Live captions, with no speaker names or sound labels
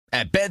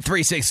At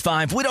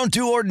Bet365, we don't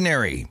do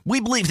ordinary. We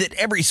believe that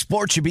every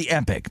sport should be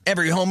epic.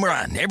 Every home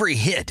run, every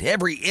hit,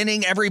 every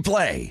inning, every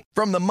play.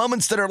 From the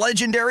moments that are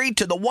legendary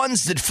to the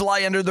ones that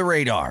fly under the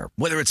radar.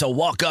 Whether it's a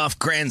walk-off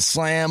grand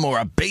slam or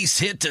a base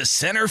hit to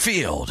center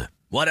field.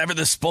 Whatever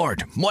the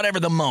sport, whatever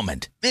the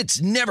moment.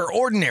 It's never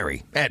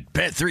ordinary at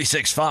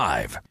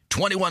Bet365.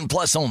 21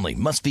 plus only.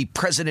 Must be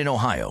present in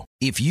Ohio.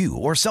 If you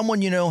or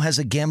someone you know has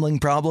a gambling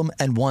problem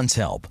and wants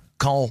help,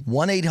 call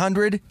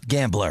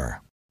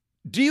 1-800-GAMBLER.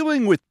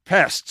 Dealing with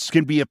pests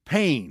can be a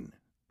pain,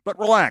 but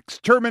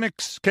relax,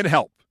 Terminix can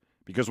help,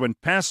 because when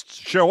pests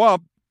show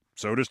up,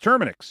 so does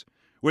Terminix.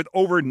 With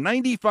over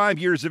 95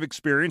 years of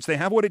experience, they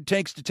have what it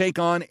takes to take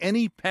on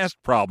any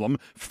pest problem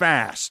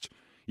fast.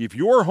 If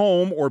your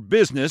home or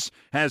business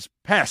has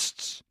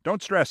pests,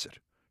 don't stress it.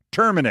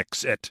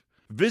 Terminix it.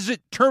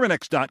 Visit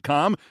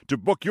Terminix.com to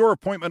book your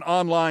appointment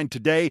online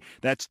today.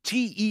 That's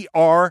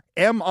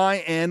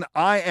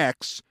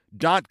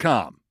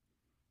TERMINIX.com.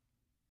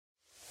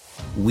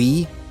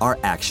 We are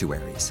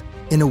actuaries.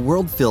 In a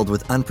world filled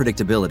with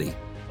unpredictability,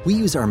 we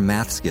use our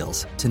math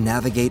skills to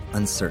navigate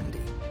uncertainty.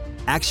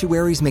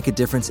 Actuaries make a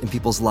difference in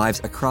people's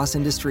lives across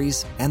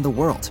industries and the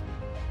world.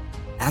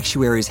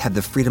 Actuaries have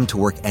the freedom to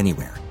work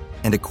anywhere,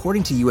 and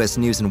according to U.S.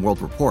 News &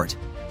 World Report,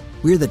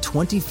 we're the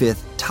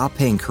 25th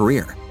top-paying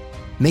career.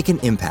 Make an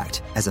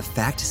impact as a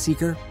fact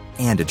seeker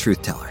and a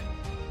truth teller.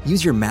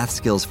 Use your math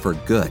skills for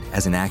good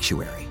as an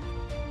actuary.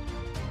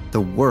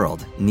 The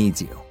world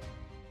needs you.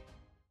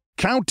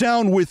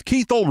 Countdown with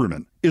Keith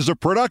Olbermann is a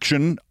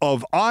production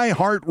of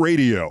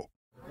iHeartRadio.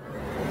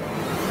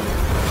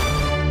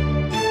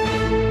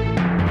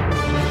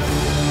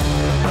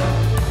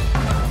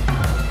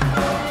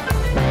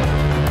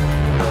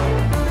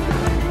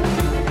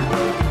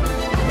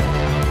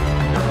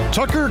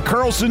 Tucker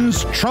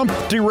Carlson's Trump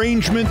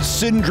derangement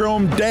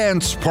syndrome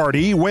dance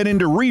party went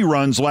into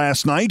reruns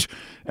last night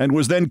and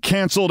was then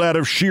canceled out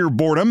of sheer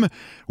boredom,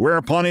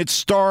 whereupon its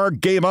star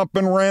gave up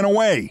and ran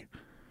away.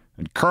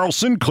 And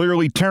Carlson,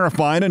 clearly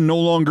terrified and no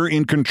longer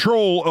in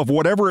control of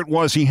whatever it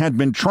was he had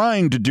been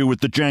trying to do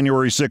with the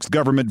January 6th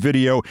government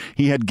video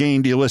he had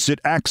gained illicit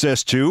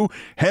access to,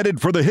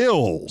 headed for the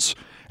hills.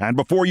 And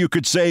before you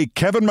could say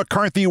Kevin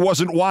McCarthy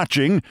wasn't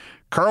watching,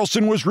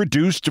 Carlson was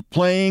reduced to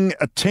playing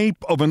a tape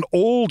of an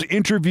old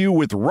interview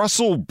with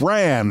Russell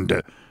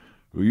Brand,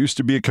 who used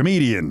to be a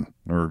comedian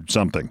or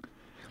something.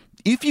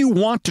 If you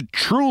want to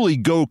truly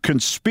go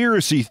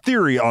conspiracy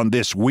theory on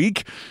this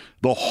week,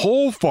 the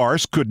whole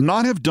farce could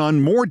not have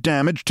done more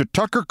damage to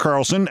Tucker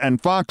Carlson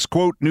and Fox,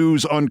 quote,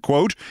 News,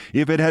 unquote,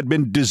 if it had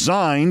been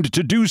designed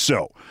to do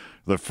so.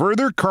 The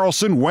further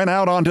Carlson went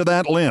out onto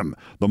that limb,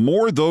 the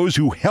more those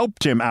who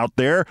helped him out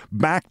there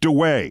backed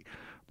away.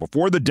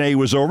 Before the day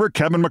was over,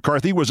 Kevin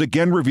McCarthy was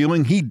again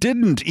revealing he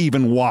didn't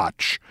even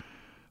watch.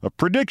 A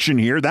prediction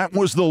here, that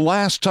was the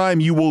last time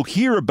you will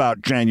hear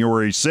about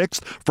January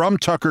 6th from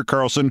Tucker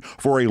Carlson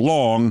for a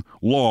long,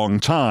 long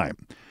time.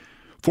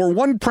 For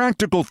one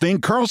practical thing,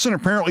 Carlson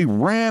apparently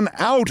ran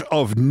out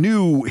of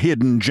new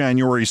hidden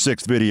January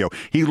 6th video.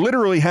 He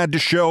literally had to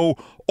show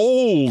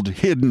old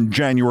hidden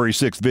January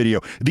 6th video.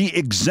 The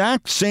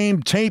exact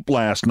same tape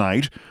last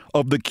night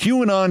of the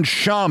QAnon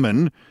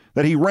shaman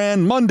that he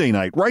ran Monday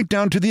night, right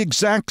down to the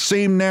exact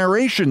same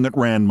narration that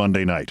ran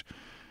Monday night.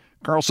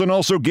 Carlson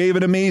also gave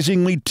an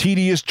amazingly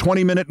tedious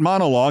 20-minute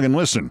monologue, and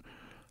listen,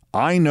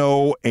 I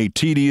know a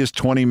tedious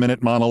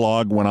 20-minute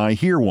monologue when I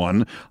hear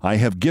one. I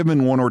have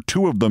given one or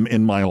two of them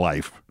in my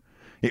life.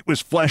 It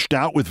was fleshed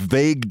out with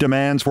vague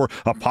demands for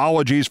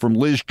apologies from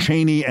Liz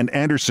Cheney and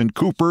Anderson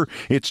Cooper.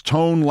 Its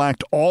tone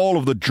lacked all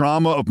of the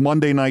drama of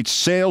Monday night's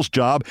sales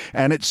job,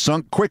 and it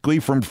sunk quickly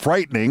from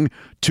frightening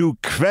to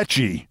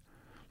kvetchy.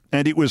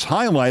 And it was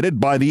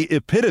highlighted by the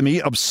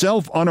epitome of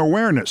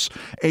self-unawareness,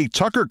 a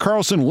Tucker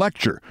Carlson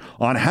lecture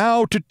on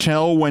how to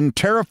tell when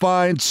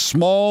terrified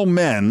small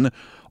men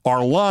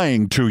are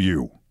lying to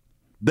you.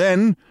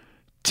 Then,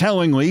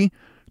 tellingly,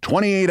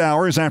 28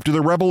 hours after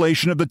the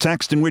revelation of the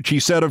text in which he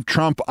said of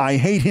Trump, "I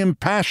hate him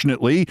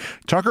passionately,"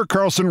 Tucker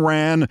Carlson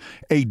ran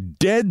a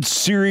dead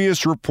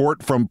serious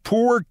report from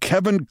poor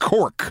Kevin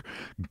Corke,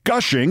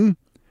 gushing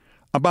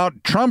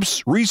about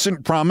Trump's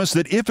recent promise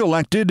that if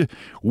elected,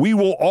 we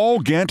will all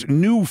get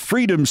new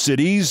freedom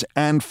cities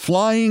and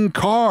flying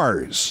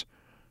cars.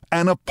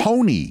 And a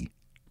pony,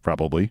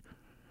 probably.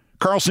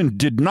 Carlson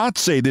did not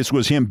say this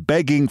was him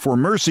begging for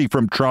mercy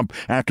from Trump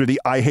after the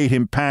 "I hate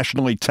him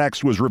passionately"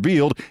 text was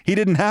revealed. He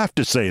didn't have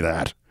to say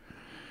that.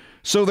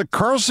 So the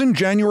Carlson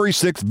January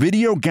 6th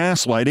video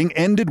gaslighting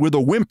ended with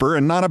a whimper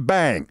and not a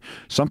bang.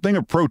 Something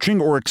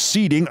approaching or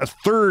exceeding a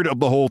third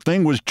of the whole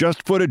thing was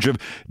just footage of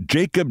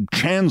Jacob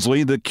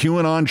Chansley, the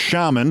QAnon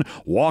shaman,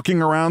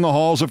 walking around the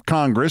halls of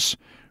Congress,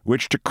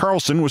 which to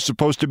Carlson was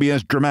supposed to be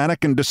as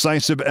dramatic and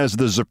decisive as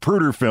the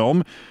Zapruder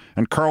film.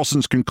 And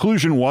Carlson's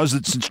conclusion was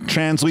that since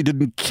Chansley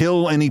didn't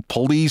kill any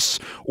police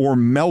or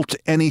melt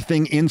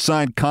anything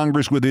inside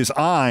Congress with his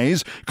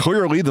eyes,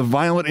 clearly the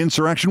violent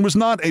insurrection was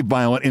not a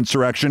violent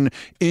insurrection.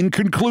 In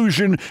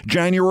conclusion,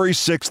 January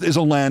 6th is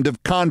a land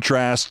of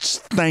contrasts.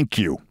 Thank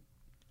you.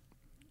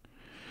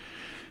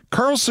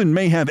 Carlson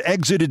may have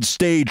exited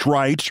stage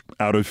right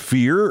out of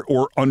fear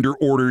or under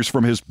orders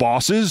from his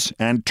bosses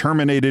and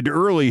terminated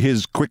early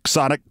his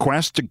quixotic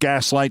quest to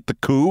gaslight the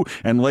coup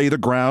and lay the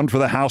ground for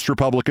the House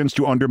Republicans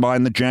to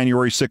undermine the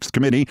January 6th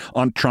committee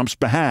on Trump's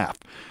behalf.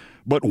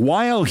 But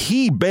while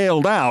he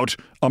bailed out,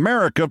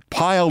 America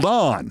piled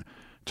on.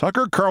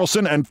 Tucker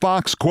Carlson and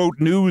Fox,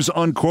 quote, News,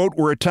 unquote,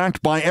 were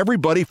attacked by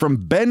everybody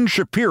from Ben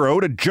Shapiro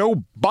to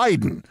Joe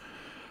Biden.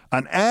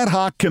 An ad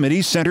hoc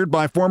committee centered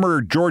by former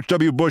George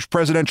W. Bush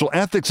presidential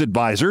ethics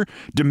advisor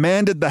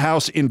demanded the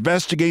House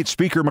investigate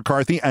Speaker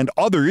McCarthy and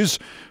others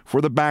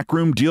for the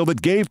backroom deal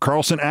that gave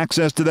Carlson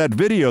access to that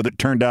video that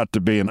turned out to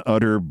be an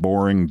utter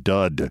boring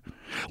dud.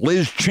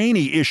 Liz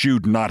Cheney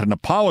issued not an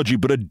apology,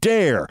 but a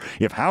dare.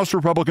 If House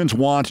Republicans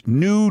want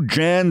new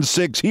Jan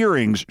 6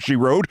 hearings, she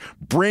wrote,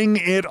 bring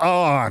it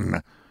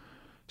on.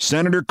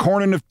 Senator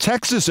Cornyn of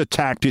Texas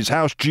attacked his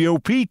House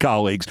GOP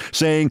colleagues,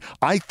 saying,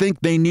 I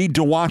think they need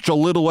to watch a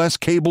little less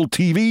cable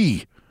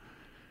TV.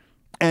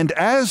 And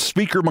as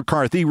Speaker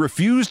McCarthy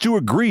refused to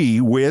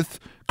agree with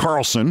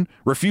Carlson,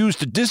 refused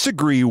to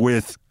disagree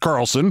with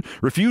Carlson,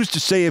 refused to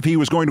say if he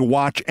was going to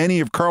watch any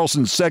of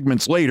Carlson's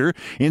segments later,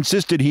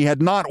 insisted he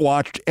had not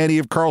watched any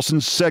of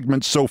Carlson's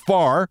segments so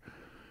far,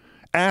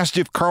 asked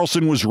if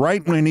Carlson was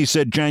right when he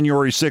said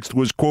January 6th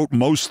was, quote,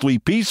 mostly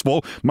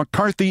peaceful,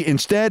 McCarthy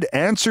instead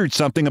answered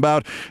something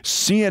about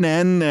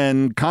CNN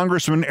and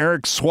Congressman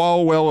Eric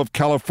Swalwell of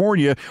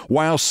California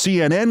while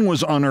CNN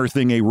was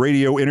unearthing a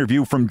radio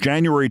interview from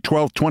January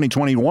 12,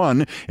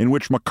 2021, in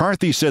which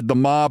McCarthy said the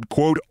mob,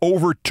 quote,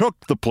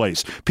 overtook the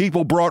place.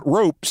 People brought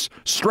ropes,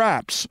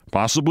 straps,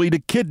 possibly to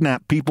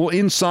kidnap people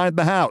inside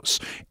the house.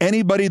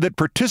 Anybody that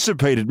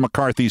participated,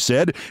 McCarthy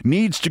said,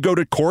 needs to go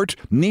to court,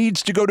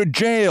 needs to go to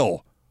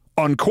jail.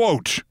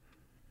 Unquote.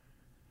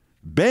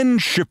 Ben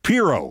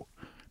Shapiro,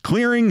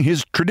 clearing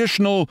his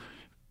traditional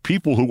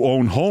people who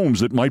own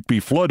homes that might be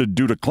flooded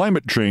due to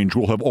climate change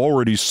will have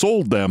already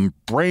sold them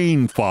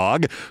brain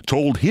fog,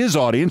 told his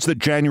audience that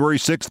January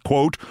 6th,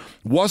 quote,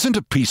 wasn't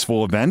a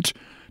peaceful event.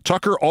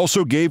 Tucker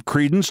also gave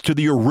credence to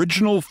the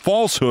original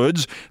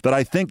falsehoods that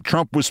I think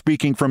Trump was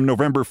speaking from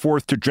November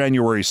 4th to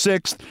January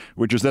 6th,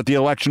 which is that the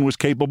election was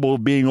capable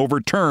of being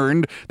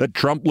overturned, that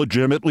Trump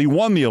legitimately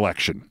won the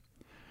election.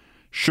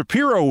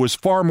 Shapiro was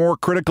far more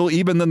critical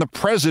even than the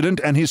president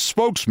and his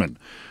spokesman.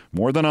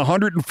 More than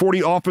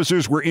 140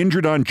 officers were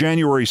injured on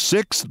January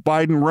 6th,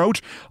 Biden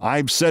wrote.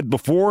 I've said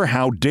before,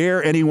 how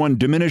dare anyone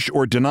diminish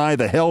or deny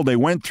the hell they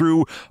went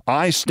through.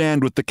 I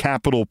stand with the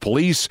Capitol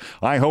Police.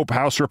 I hope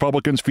House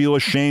Republicans feel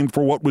ashamed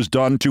for what was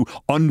done to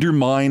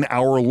undermine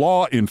our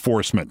law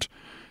enforcement.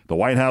 The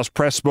White House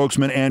press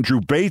spokesman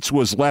Andrew Bates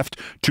was left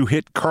to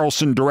hit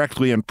Carlson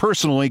directly and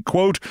personally,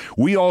 quote,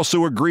 we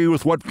also agree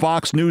with what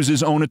Fox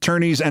News' own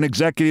attorneys and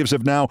executives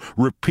have now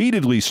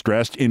repeatedly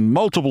stressed in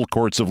multiple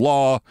courts of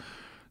law,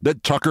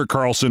 that Tucker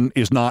Carlson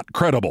is not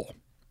credible.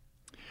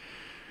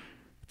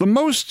 The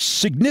most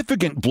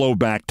significant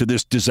blowback to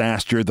this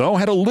disaster, though,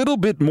 had a little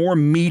bit more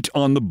meat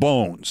on the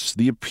bones.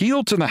 The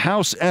appeal to the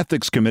House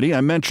Ethics Committee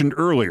I mentioned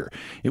earlier.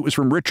 It was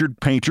from Richard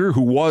Painter,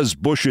 who was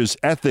Bush's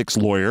ethics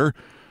lawyer,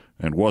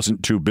 and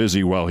wasn't too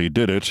busy while he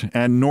did it,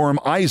 and Norm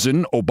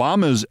Eisen,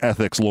 Obama's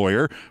ethics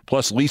lawyer,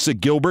 plus Lisa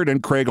Gilbert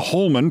and Craig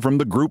Holman from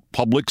the group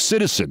Public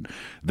Citizen.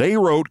 They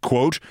wrote,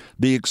 quote,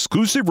 the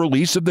exclusive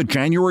release of the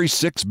January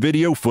 6th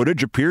video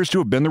footage appears to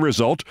have been the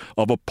result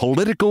of a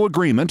political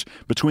agreement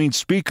between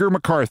Speaker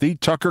McCarthy,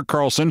 Tucker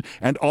Carlson,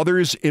 and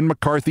others in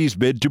McCarthy's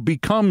bid to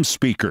become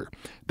Speaker.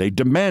 They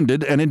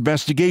demanded an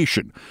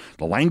investigation.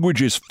 The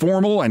language is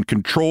formal and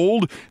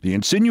controlled. The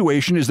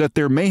insinuation is that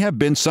there may have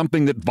been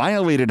something that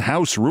violated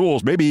House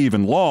rules, maybe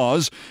even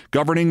laws,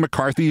 governing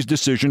McCarthy's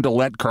decision to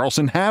let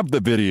Carlson have the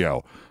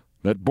video.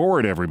 That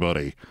bored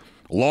everybody.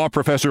 Law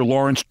professor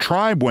Lawrence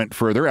Tribe went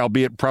further,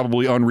 albeit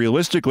probably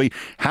unrealistically.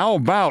 How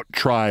about,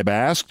 Tribe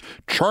asked,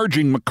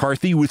 charging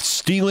McCarthy with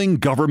stealing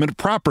government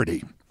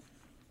property?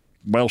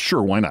 Well,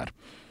 sure, why not?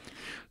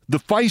 The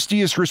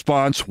feistiest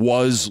response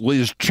was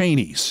Liz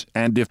Cheney's,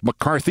 and if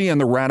McCarthy and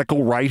the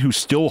radical right who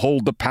still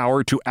hold the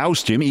power to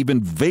oust him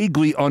even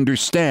vaguely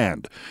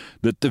understand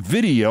that the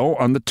video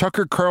on the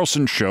Tucker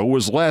Carlson show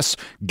was less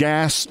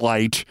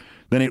gaslight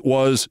than it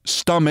was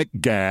stomach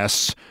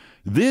gas,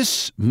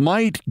 this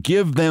might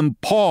give them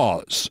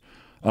pause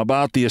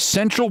about the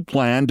essential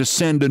plan to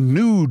send a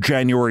new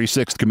January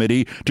 6th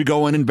committee to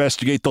go and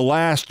investigate the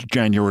last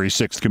January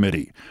 6th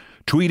committee.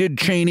 Tweeted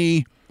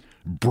Cheney,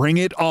 bring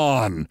it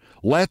on.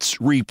 Let's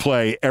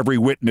replay every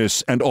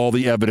witness and all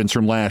the evidence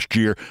from last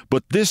year.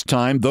 But this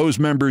time, those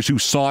members who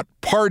sought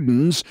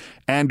pardons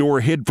and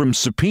or hid from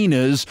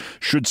subpoenas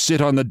should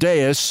sit on the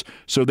dais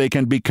so they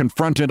can be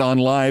confronted on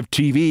live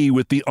TV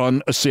with the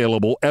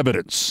unassailable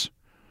evidence.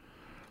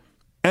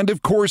 And,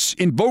 of course,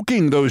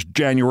 invoking those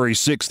January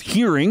 6th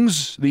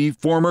hearings, the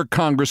former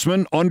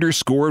congressman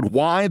underscored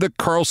why the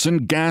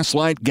Carlson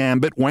gaslight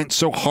gambit went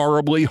so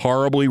horribly,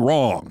 horribly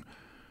wrong.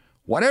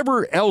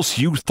 Whatever else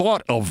you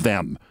thought of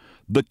them,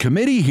 the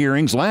committee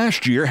hearings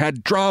last year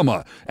had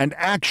drama and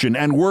action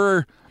and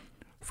were,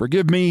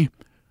 forgive me,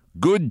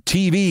 good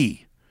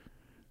TV.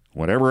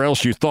 Whatever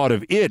else you thought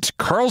of it,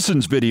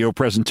 Carlson's video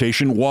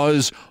presentation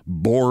was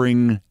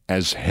boring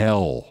as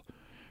hell.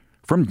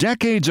 From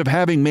decades of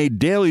having made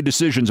daily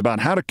decisions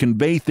about how to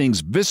convey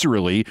things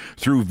viscerally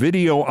through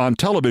video on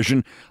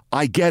television,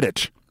 I get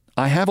it.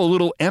 I have a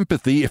little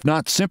empathy, if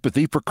not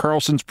sympathy, for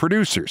Carlson's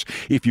producers.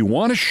 If you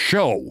want to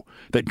show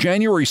that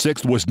January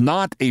 6th was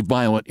not a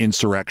violent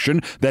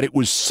insurrection, that it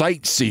was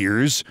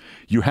sightseers,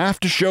 you have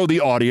to show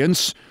the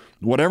audience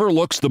whatever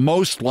looks the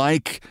most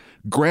like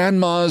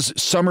Grandma's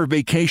summer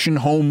vacation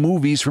home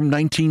movies from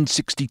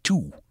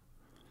 1962.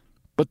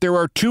 But there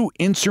are two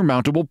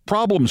insurmountable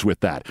problems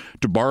with that.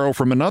 To borrow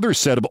from another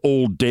set of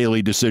old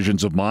daily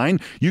decisions of mine,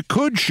 you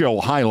could show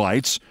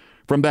highlights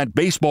from that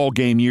baseball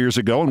game years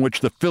ago in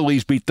which the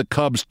Phillies beat the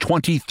Cubs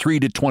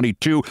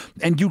 23-22,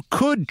 and you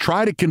could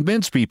try to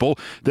convince people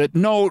that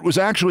no, it was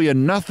actually a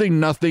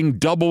 0-0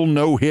 double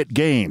no-hit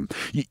game.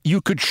 You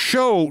could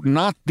show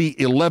not the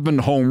 11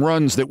 home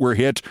runs that were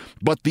hit,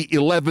 but the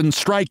 11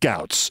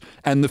 strikeouts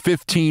and the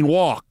 15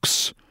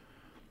 walks.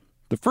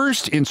 The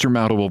first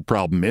insurmountable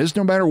problem is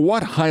no matter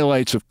what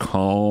highlights of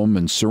calm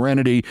and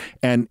serenity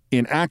and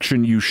in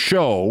action you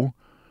show,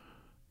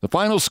 the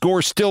final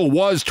score still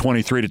was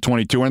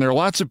 23-22, and there are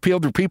lots of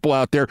people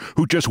out there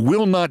who just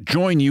will not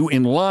join you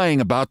in lying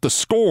about the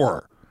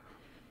score.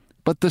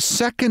 But the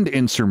second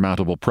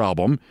insurmountable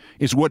problem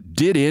is what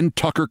did in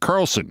Tucker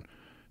Carlson,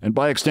 and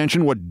by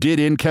extension, what did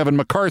in Kevin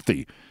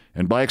McCarthy,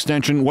 and by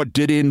extension, what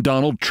did in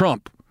Donald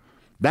Trump.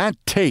 That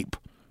tape,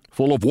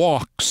 full of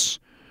walks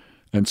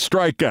and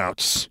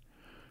strikeouts,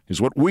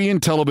 is what we in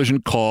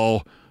television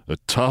call a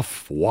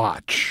tough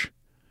watch.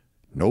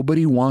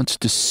 Nobody wants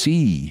to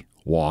see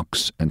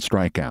walks and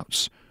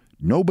strikeouts.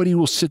 Nobody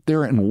will sit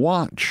there and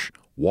watch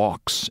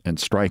walks and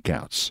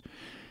strikeouts.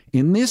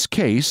 In this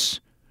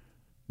case,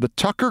 the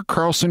Tucker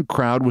Carlson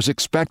crowd was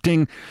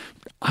expecting,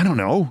 I don't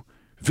know,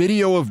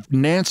 video of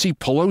Nancy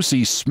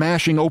Pelosi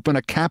smashing open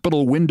a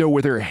Capitol window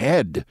with her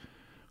head.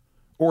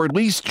 Or at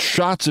least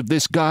shots of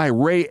this guy,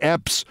 Ray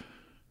Epps,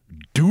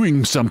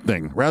 doing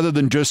something rather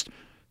than just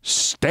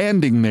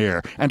standing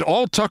there. And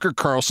all Tucker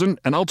Carlson,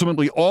 and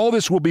ultimately all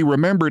this will be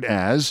remembered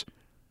as,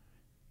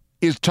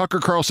 is Tucker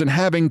Carlson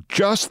having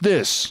just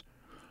this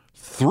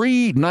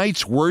 3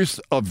 nights worth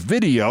of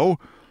video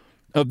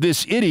of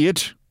this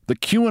idiot, the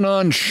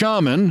QAnon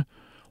shaman,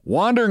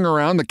 wandering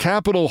around the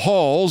Capitol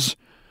halls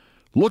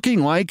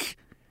looking like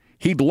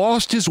he'd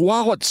lost his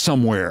wallet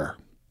somewhere.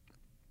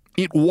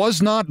 It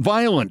was not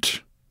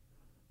violent.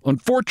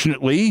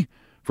 Unfortunately,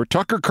 for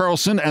Tucker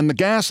Carlson and the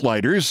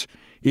Gaslighters,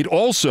 it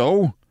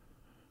also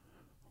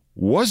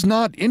was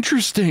not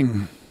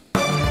interesting.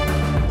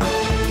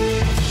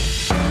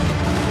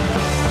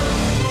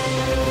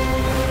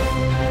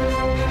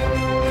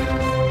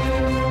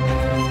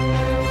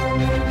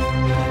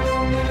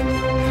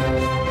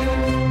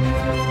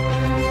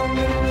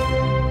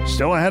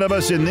 Still ahead of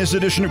us in this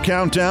edition of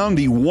Countdown,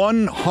 the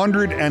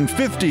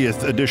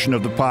 150th edition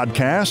of the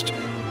podcast.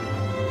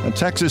 A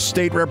Texas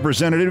state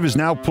representative is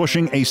now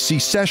pushing a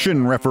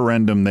secession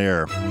referendum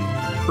there.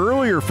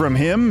 Earlier from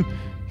him,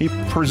 he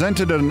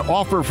presented an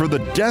offer for the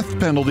death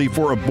penalty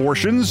for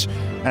abortions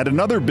and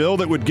another bill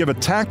that would give a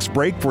tax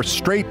break for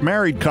straight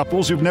married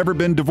couples who've never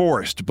been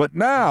divorced. But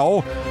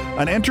now,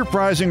 an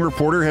enterprising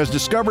reporter has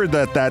discovered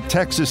that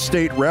Texas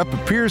state rep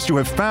appears to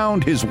have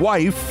found his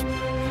wife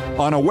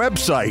on a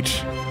website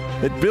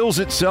that bills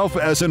itself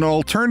as an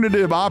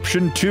alternative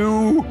option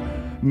to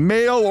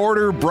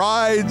mail-order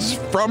brides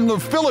from the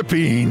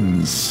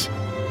Philippines.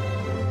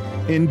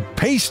 In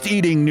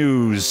paste-eating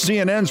news,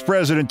 CNN's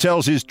president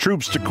tells his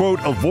troops to, quote,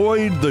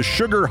 avoid the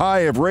sugar high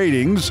of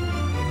ratings.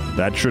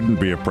 That shouldn't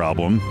be a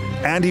problem.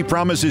 And he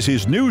promises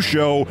his new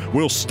show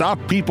will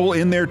stop people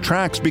in their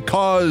tracks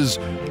because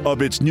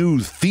of its new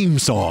theme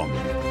song.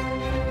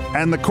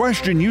 And the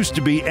question used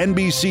to be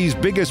NBC's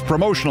biggest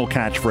promotional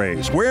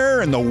catchphrase.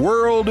 Where in the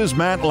world is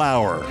Matt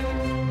Lauer?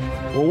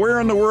 Well,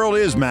 where in the world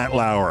is Matt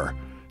Lauer?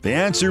 The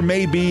answer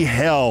may be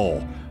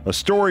hell. A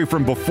story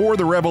from before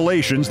the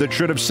revelations that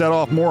should have set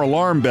off more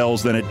alarm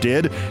bells than it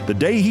did. The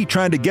day he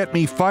tried to get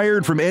me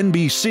fired from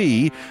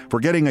NBC for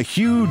getting a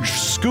huge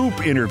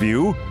scoop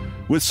interview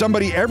with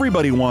somebody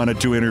everybody wanted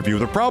to interview.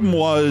 The problem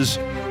was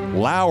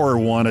Lauer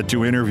wanted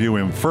to interview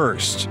him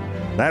first.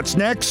 That's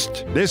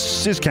next.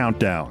 This is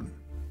Countdown.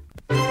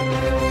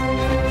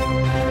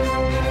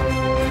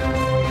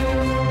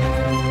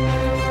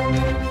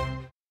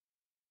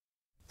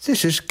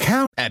 This is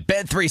Count. At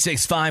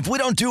Bet365, we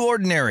don't do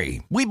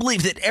ordinary. We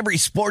believe that every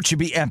sport should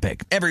be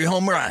epic. Every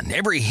home run,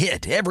 every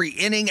hit, every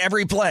inning,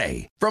 every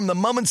play. From the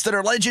moments that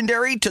are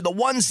legendary to the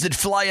ones that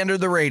fly under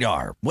the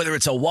radar. Whether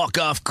it's a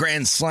walk-off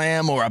grand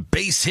slam or a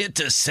base hit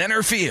to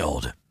center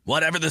field.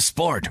 Whatever the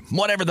sport,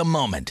 whatever the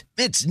moment.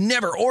 It's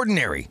never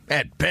ordinary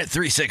at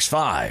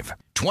Bet365.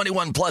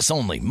 21 plus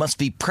only. Must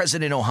be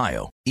present in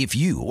Ohio. If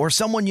you or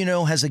someone you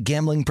know has a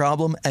gambling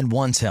problem and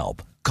wants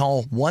help,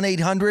 call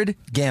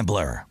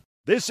 1-800-GAMBLER.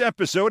 This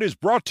episode is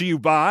brought to you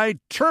by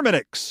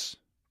Terminix.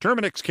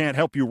 Terminix can't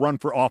help you run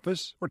for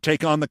office or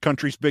take on the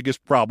country's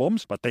biggest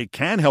problems, but they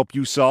can help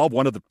you solve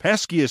one of the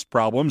peskiest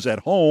problems at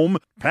home,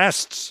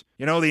 pests.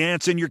 You know, the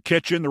ants in your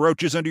kitchen, the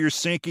roaches under your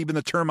sink, even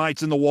the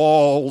termites in the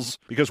walls.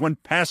 Because when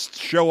pests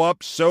show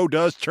up, so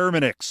does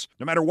Terminix.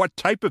 No matter what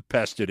type of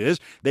pest it is,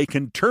 they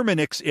can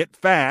Terminix it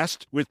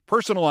fast with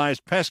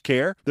personalized pest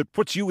care that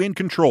puts you in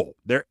control.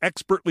 Their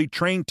expertly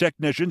trained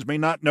technicians may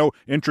not know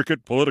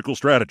intricate political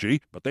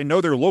strategy, but they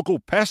know their local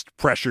pest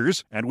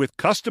pressures, and with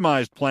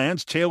customized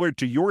plans tailored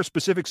to your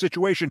specific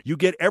situation, you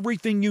get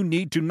everything you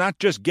need to not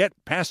just get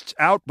pests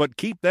out, but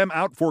keep them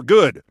out for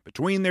good.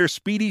 Between their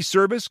speedy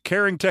service,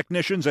 caring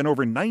technicians, and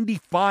over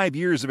 95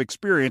 years of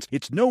experience,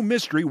 it's no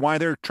mystery why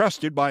they're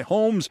trusted by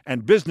homes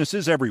and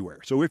businesses everywhere.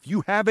 So if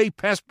you have a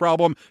pest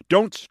problem,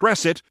 don't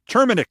stress it,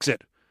 Terminix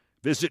it.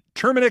 Visit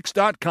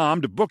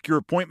Terminix.com to book your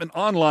appointment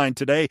online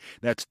today.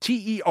 That's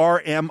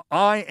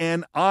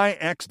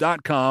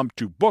TERMINIX.com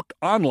to book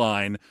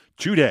online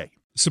today.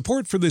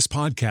 Support for this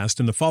podcast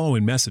and the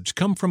following message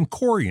come from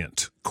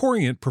Corient.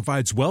 Corient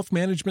provides wealth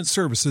management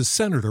services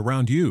centered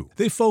around you.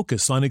 They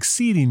focus on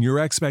exceeding your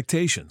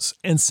expectations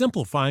and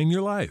simplifying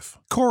your life.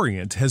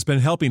 Corient has been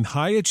helping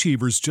high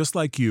achievers just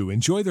like you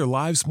enjoy their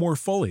lives more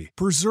fully,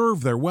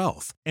 preserve their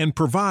wealth, and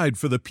provide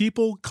for the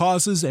people,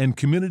 causes, and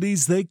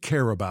communities they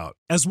care about.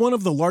 As one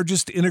of the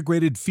largest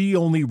integrated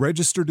fee-only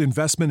registered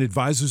investment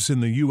advisors in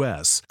the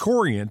U.S.,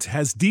 Corient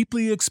has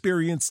deeply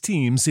experienced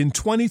teams in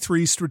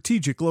 23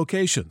 strategic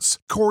locations.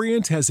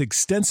 Corient has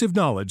extensive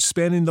knowledge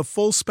spanning the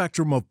full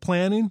spectrum of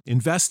planning,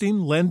 investing,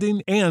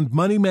 lending, and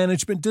money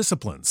management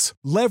disciplines.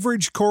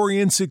 Leverage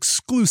Corient's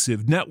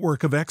exclusive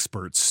network of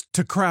experts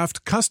to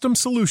craft custom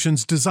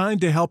solutions designed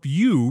to help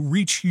you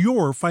reach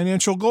your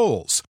financial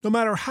goals, no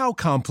matter how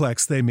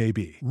complex they may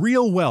be.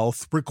 Real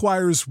wealth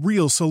requires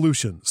real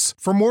solutions.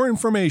 For more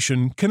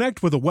information,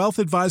 connect with a wealth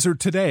advisor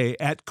today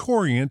at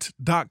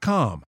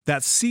Corient.com.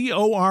 That's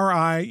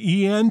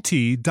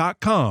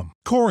Corient.com.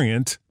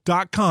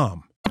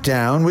 Corient.com.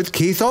 Down with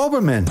Keith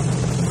Olbermann.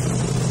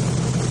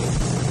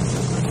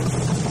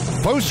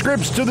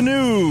 Postscripts to the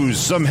news.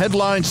 Some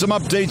headlines, some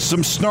updates,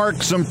 some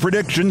snark, some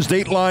predictions.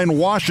 Dateline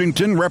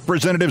Washington.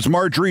 Representatives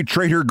Marjorie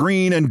Trader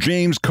Green and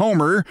James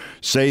Comer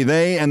say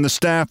they and the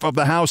staff of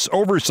the House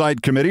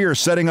Oversight Committee are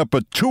setting up a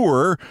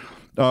tour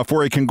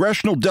for a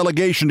congressional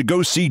delegation to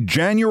go see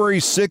January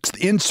 6th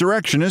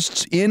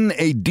insurrectionists in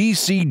a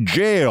D.C.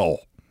 jail.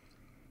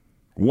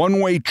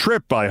 One-way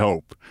trip, I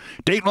hope.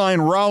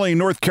 Dateline Raleigh,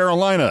 North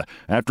Carolina,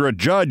 after a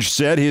judge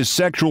said his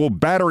sexual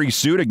battery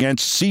suit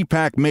against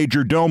CPAC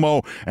major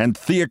domo and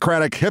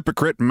theocratic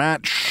hypocrite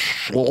Matt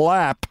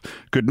Schlapp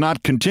could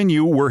not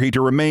continue were he to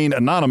remain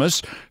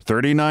anonymous,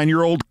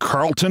 39-year-old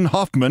Carlton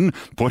Huffman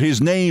put his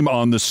name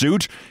on the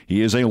suit.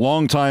 He is a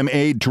longtime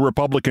aide to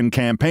Republican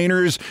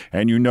campaigners,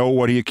 and you know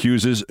what he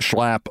accuses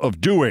Schlapp of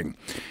doing.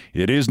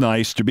 It is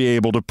nice to be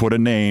able to put a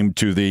name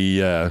to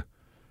the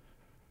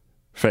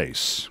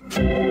face.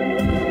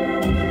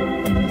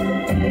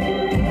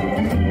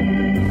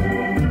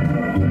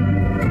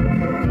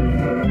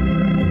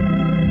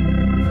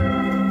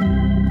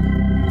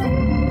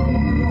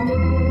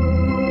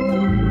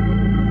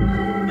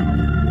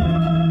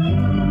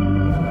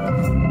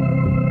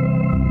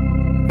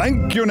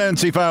 Thank you,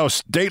 Nancy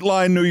Faust.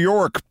 Dateline New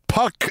York.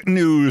 Puck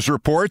News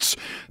reports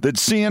that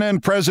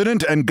CNN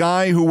president and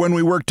guy who, when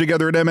we worked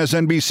together at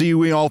MSNBC,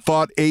 we all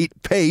thought ate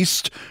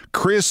paste,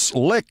 Chris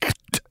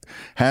Licht,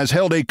 has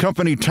held a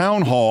company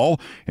town hall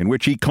in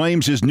which he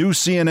claims his new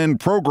CNN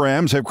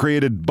programs have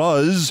created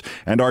buzz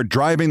and are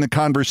driving the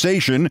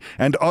conversation,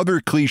 and other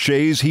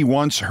cliches he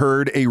once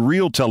heard a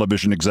real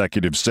television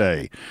executive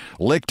say.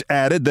 Licht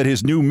added that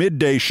his new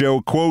midday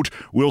show, quote,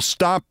 will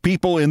stop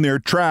people in their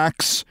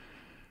tracks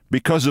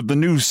because of the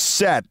new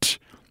set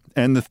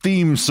and the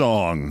theme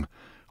song.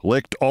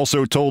 Licht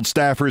also told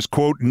staffers,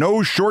 quote,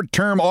 no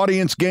short-term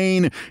audience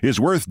gain is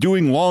worth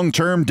doing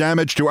long-term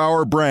damage to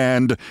our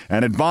brand,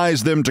 and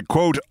advised them to,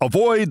 quote,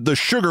 avoid the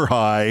sugar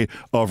high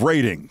of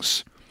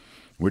ratings.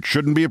 Which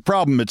shouldn't be a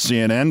problem at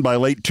CNN. By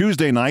late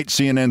Tuesday night,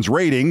 CNN's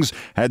ratings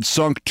had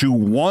sunk to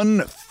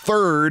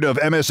 1/3 of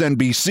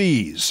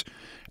MSNBC's.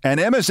 And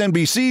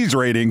MSNBC's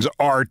ratings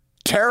are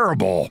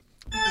terrible.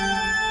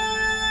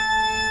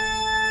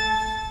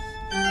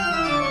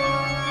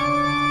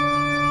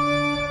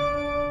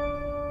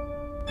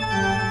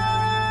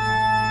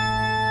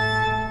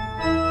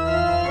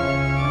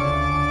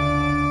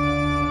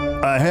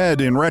 Ahead,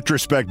 in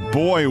retrospect,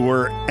 boy,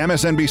 were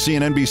MSNBC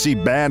and NBC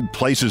bad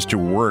places to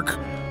work.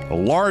 A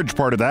large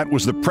part of that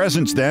was the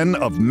presence then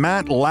of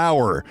Matt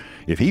Lauer.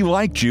 If he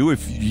liked you,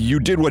 if you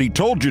did what he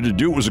told you to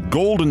do, it was a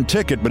golden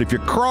ticket. But if you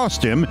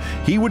crossed him,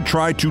 he would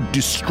try to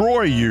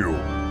destroy you.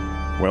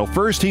 Well,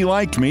 first he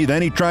liked me,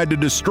 then he tried to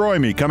destroy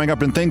me, coming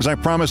up in things I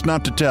promised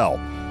not to tell.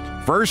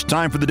 First,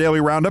 time for the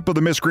daily roundup of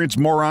the miscreants,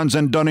 morons,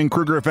 and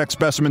Dunning-Kruger effect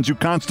specimens who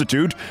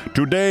constitute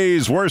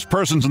today's worst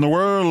persons in the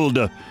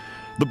world.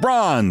 The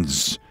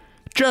Bronze.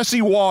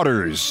 Jesse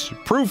Waters,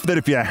 proof that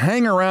if you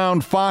hang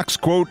around Fox,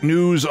 quote,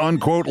 news,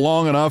 unquote,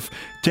 long enough,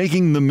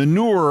 taking the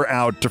manure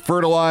out to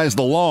fertilize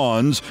the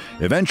lawns,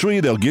 eventually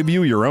they'll give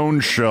you your own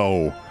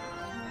show.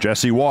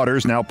 Jesse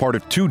Waters, now part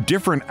of 2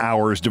 different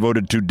hours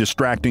devoted to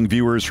distracting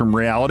viewers from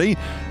reality,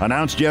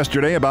 announced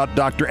yesterday about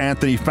Dr.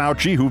 Anthony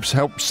Fauci, who's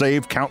helped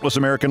save countless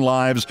American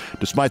lives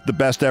despite the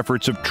best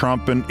efforts of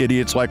Trump and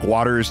idiots like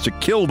Waters to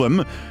kill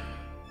them.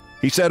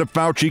 He said of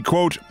Fauci,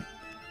 quote,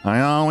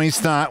 "I always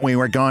thought we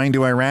were going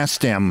to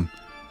arrest him."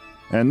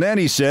 And then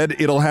he said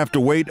it'll have to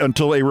wait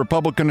until a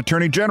Republican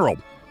attorney general.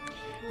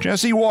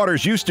 Jesse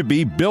Waters used to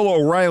be Bill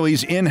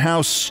O'Reilly's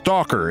in-house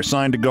stalker,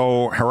 assigned to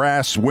go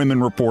harass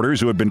women reporters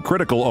who had been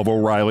critical of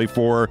O'Reilly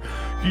for,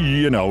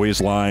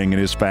 his lying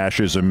and his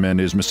fascism and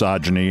his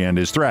misogyny and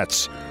his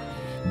threats.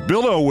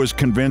 Billo was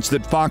convinced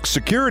that Fox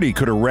Security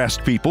could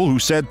arrest people who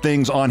said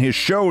things on his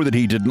show that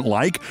he didn't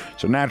like,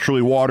 so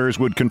naturally Waters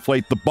would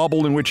conflate the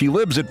bubble in which he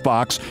lives at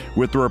Fox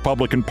with the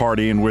Republican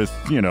Party and with,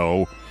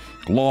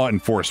 law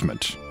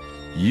enforcement.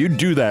 You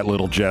do that,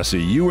 little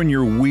Jesse. You and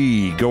your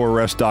go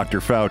arrest Dr.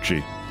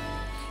 Fauci.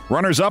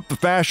 Runners-up, the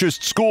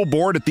fascist school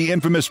board at the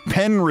infamous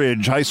Penn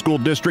Ridge High School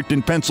District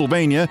in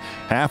Pennsylvania,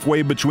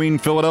 halfway between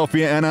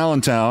Philadelphia and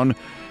Allentown,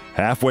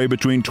 halfway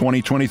between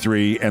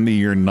 2023 and the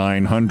year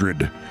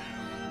 900.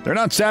 They're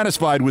not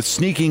satisfied with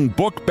sneaking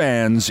book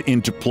bans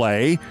into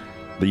play.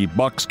 The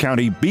Bucks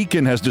County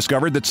Beacon has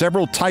discovered that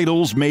several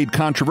titles made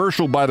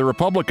controversial by the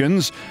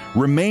Republicans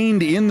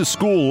remained in the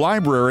school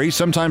library,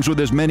 sometimes with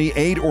as many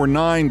 8 or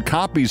 9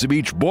 copies of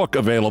each book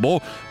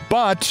available,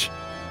 but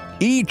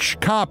each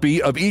copy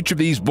of each of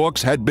these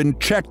books had been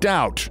checked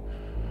out.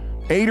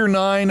 8 or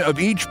 9 of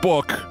each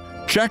book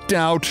checked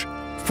out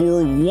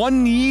for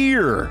 1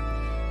 year.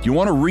 You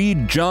want to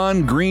read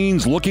John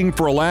Green's Looking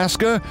for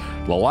Alaska?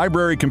 The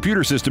library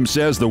computer system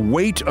says the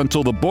wait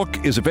until the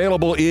book is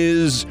available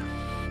is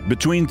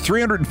between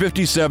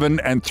 357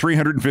 and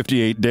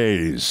 358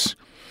 days.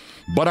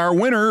 But our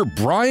winner,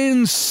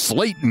 Brian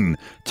Slayton,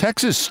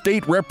 Texas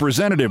state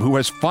representative who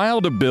has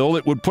filed a bill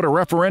that would put a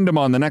referendum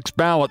on the next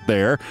ballot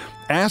there,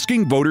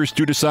 asking voters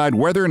to decide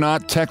whether or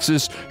not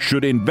Texas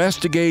should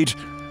investigate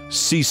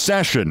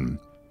secession.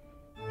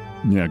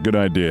 Yeah, good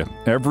idea.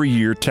 Every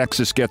year,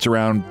 Texas gets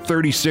around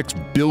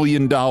 $36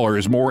 billion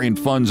more in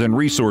funds and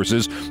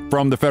resources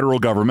from the federal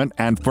government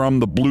and from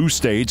the blue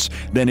states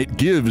than it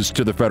gives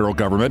to the federal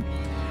government.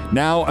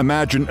 Now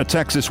imagine a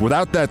Texas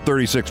without that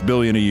 $36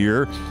 billion a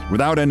year,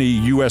 without any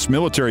U.S.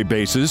 military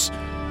bases,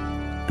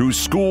 whose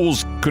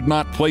schools could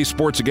not play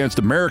sports against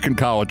American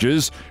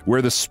colleges,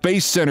 where the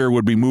Space Center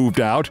would be moved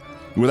out.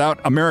 Without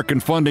American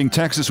funding,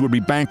 Texas would be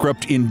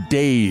bankrupt in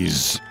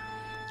days.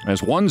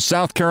 As one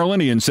South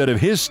Carolinian said of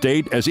his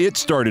state as it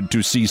started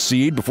to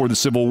secede before the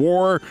Civil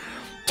War,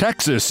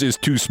 Texas is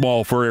too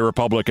small for a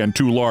republic and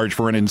too large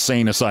for an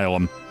insane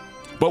asylum.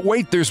 But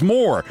wait, there's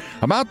more.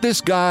 About this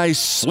guy,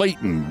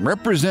 Slayton,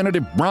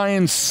 Representative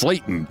Brian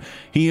Slayton.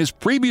 He has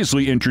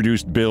previously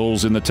introduced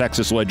bills in the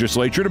Texas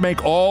legislature to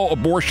make all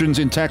abortions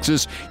in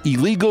Texas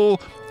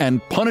illegal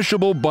and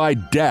punishable by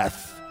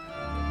death.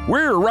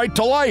 We're right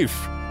to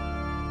life.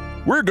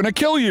 We're going to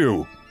kill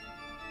you.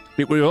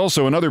 It was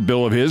also another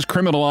bill of his,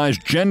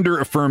 criminalized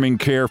gender-affirming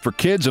care for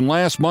kids, and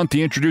last month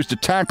he introduced a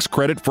tax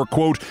credit for,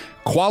 quote,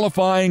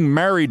 qualifying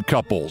married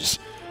couples.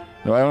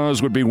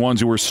 Those would be ones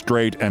who were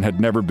straight and had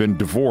never been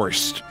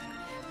divorced.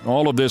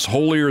 All of this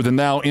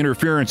holier-than-thou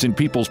interference in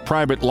people's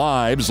private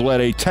lives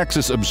led a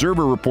Texas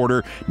Observer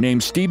reporter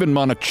named Stephen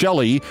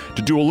Monticelli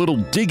to do a little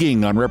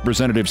digging on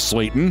Representative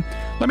Slayton.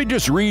 Let me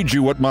just read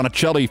you what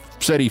Monticelli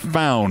said he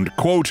found.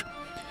 Quote,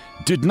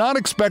 "Did not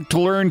expect to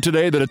learn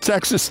today that a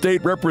Texas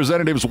state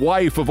representative's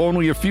wife of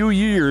only a few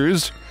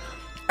years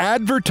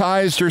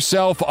advertised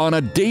herself on a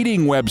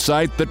dating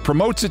website that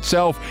promotes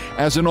itself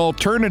as an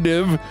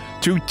alternative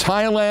to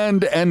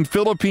Thailand and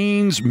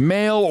Philippines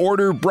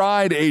mail-order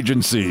bride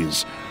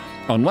agencies.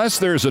 Unless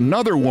there's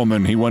another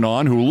woman," he went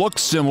on, "who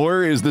looks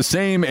similar, is the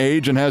same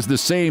age, and has the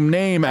same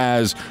name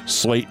as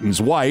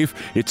Slayton's wife,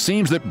 it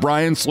seems that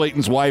Brian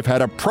Slayton's wife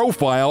had a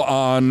profile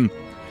on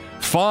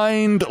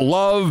Find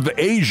Love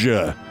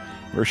Asia,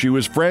 where she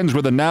was friends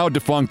with a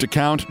now-defunct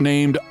account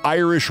named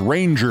Irish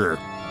Ranger."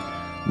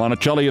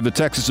 Monticelli of the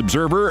Texas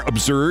Observer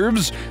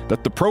observes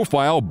that the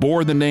profile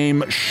bore the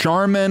name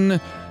Charmin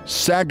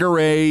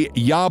Sagare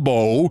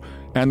Yabo,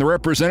 and the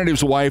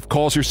representative's wife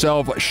calls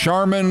herself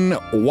Charmin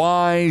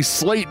Y.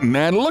 Slayton.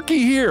 And looky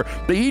here,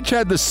 they each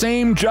had the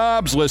same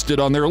jobs listed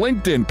on their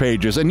LinkedIn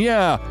pages. And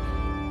yeah,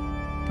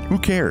 who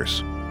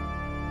cares?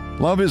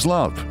 Love is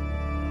love.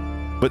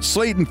 But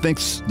Slayton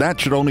thinks that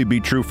should only be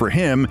true for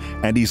him,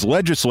 and he's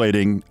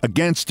legislating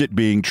against it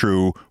being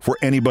true for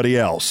anybody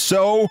else.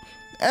 So,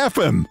 F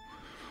him.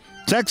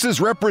 Texas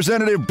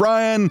Representative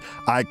Brian,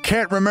 I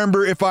can't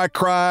remember if I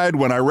cried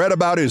when I read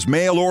about his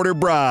mail-order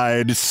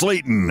bride,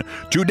 Slayton.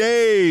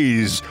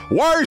 Today's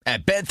worst.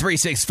 At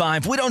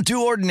Bet365, we don't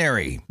do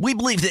ordinary. We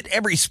believe that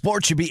every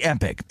sport should be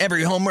epic.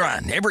 Every home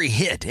run, every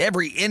hit,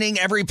 every inning,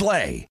 every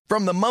play.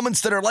 From the moments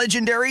that are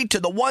legendary to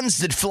the ones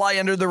that fly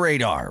under the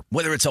radar.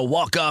 Whether it's a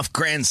walk-off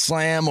grand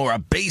slam or a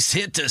base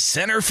hit to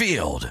center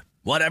field.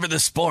 Whatever the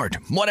sport,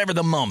 whatever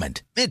the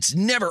moment, it's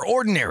never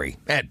ordinary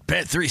at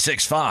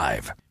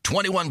Bet365.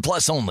 21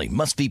 plus only.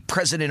 Must be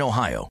present in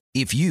Ohio.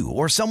 If you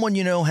or someone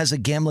you know has a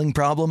gambling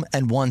problem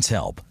and wants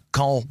help,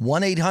 call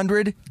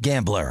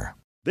 1-800-GAMBLER.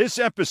 This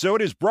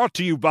episode is brought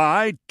to you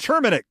by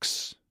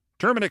Terminix.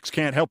 Terminix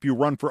can't help you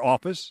run for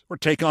office or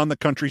take on the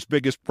country's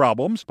biggest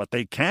problems, but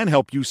they can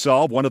help you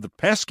solve one of the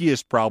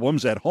peskiest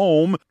problems at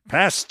home,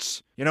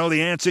 pests. You know,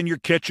 the ants in your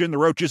kitchen, the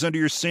roaches under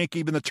your sink,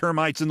 even the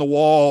termites in the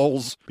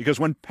walls.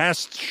 Because when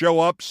pests show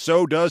up,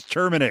 so does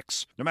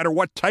Terminix. No matter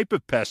what type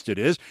of pest it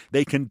is,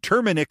 they can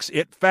Terminix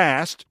it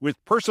fast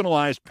with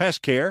personalized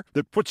pest care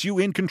that puts you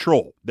in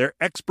control. Their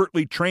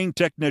expertly trained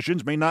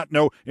technicians may not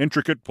know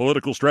intricate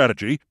political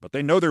strategy, but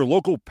they know their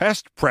local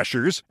pest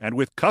pressures, and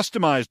with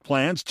customized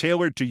plans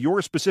tailored to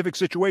your specific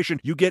situation,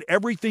 you get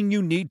everything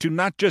you need to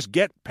not just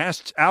get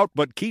pests out,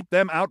 but keep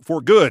them out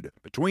for good.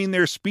 Between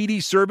their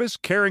speedy service,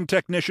 caring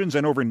technicians,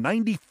 and over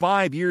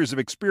 95 years of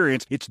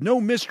experience, it's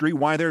no mystery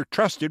why they're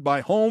trusted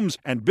by homes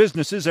and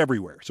businesses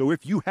everywhere. So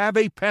if you have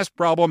a pest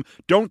problem,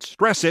 don't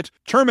stress it,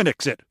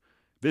 Terminix it.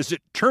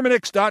 Visit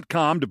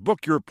Terminix.com to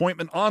book your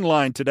appointment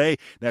online today.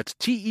 That's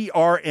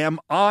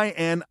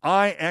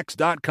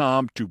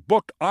TERMINIX.com to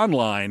book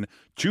online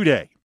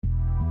today.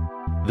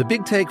 The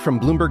Big Take from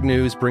Bloomberg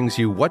News brings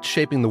you what's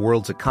shaping the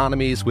world's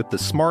economies with the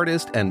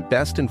smartest and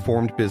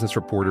best-informed business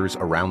reporters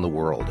around the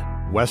world.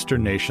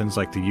 Western nations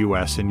like the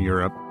U.S. and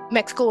Europe.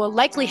 Mexico will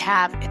likely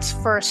have its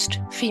first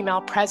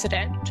female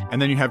president.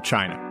 And then you have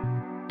China.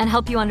 And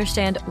help you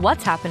understand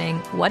what's happening,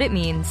 what it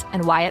means,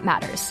 and why it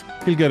matters.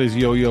 He'll get his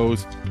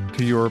yo-yos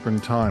to Europe in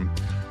time.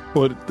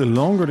 But the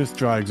longer this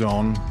drags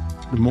on,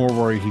 the more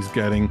worry he's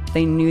getting.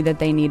 They knew that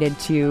they needed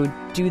to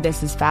do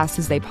this as fast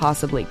as they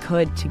possibly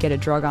could to get a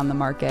drug on the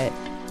market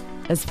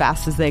as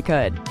fast as they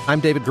could. I'm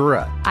David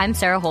Gura. I'm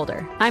Sarah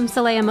Holder. I'm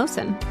Saleha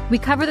Mohsen. We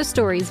cover the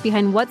stories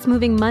behind what's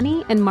moving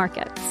money and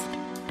markets.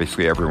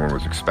 Basically, everyone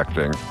was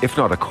expecting, if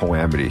not a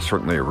calamity,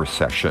 certainly a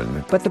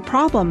recession. But the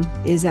problem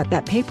is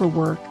that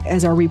paperwork,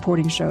 as our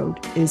reporting showed,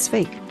 is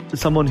fake. As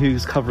someone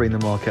who's covering the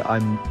market,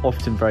 I'm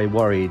often very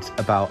worried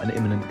about an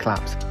imminent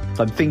collapse.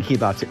 So I'm thinking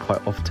about it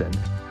quite often.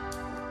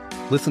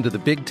 Listen to The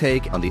Big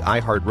Take on the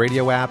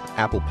iHeartRadio app,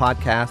 Apple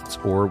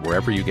Podcasts, or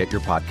wherever you get your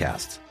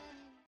podcasts.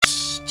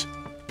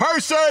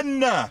 Person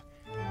in the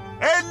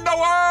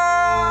world!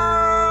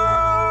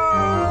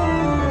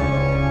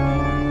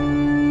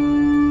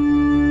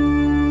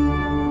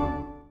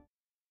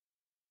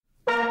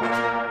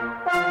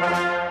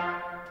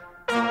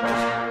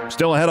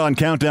 Still ahead on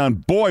Countdown,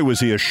 boy was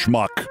he a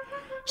schmuck.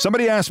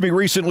 Somebody asked me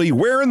recently,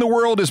 where in the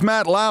world is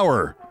Matt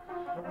Lauer?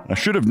 I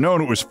should have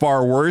known it was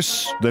far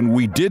worse than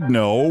we did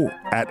know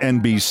at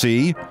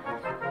NBC.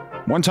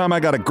 One time I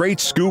got a great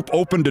scoop,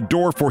 opened a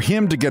door for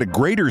him to get a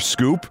greater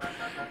scoop,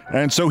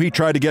 and so he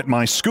tried to get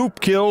my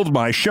scoop killed,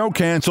 my show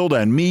canceled,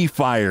 and me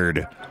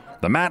fired.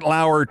 The Matt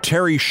Lauer,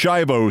 Terry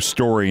Schiavo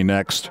story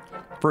next.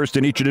 First,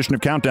 in each edition of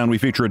Countdown, we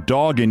feature a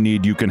dog in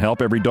need you can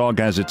help. Every dog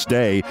has its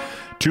day.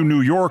 To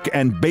New York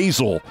and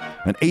Basil,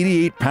 an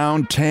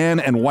 88-pound tan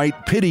and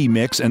white pity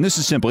mix. And this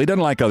is simple. He doesn't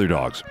like other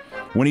dogs.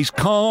 When he's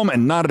calm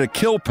and not at a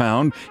kill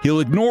pound, he'll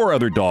ignore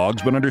other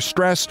dogs, but under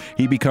stress,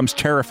 he becomes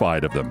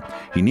terrified of them.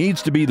 He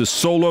needs to be the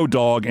solo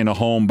dog in a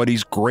home, but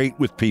he's great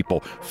with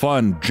people.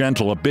 Fun,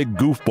 gentle, a big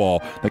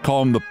goofball. They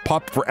call him the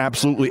pup for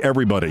absolutely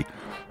everybody.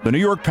 The New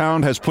York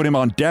Pound has put him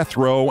on death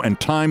row, and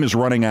time is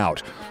running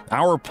out.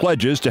 Our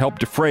pledges to help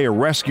defray a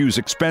rescue's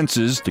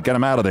expenses to get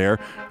him out of there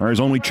are his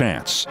only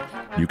chance.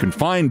 You can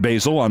find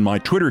Basil on my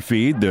Twitter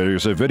feed.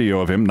 There's a video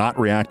of him not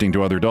reacting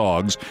to other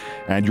dogs,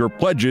 and your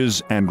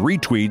pledges and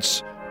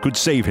retweets could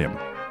save him.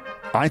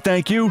 I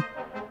thank you,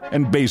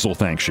 and Basil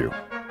thanks you.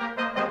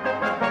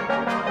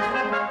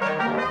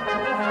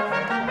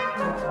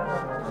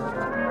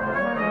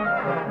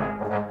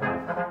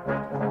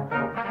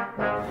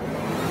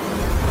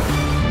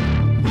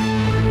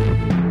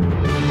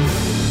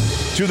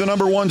 To the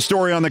number one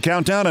story on the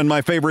countdown and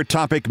my favorite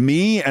topic,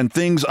 me and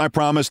things I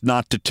promised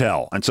not to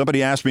tell. And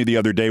somebody asked me the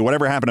other day,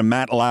 whatever happened to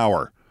Matt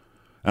Lauer?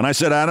 And I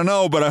said, I don't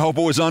know, but I hope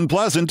it was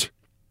unpleasant.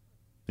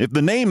 If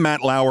the name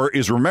Matt Lauer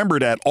is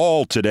remembered at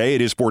all today,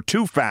 it is for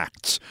two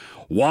facts.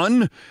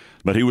 One,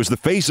 that he was the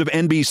face of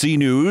NBC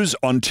News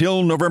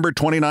until November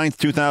 29th,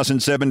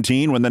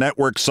 2017, when the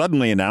network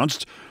suddenly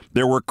announced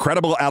there were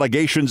credible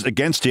allegations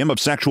against him of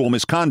sexual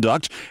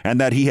misconduct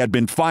and that he had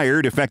been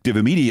fired effective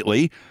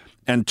immediately.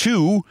 And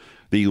two,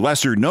 the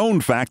lesser-known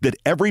fact that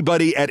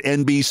everybody at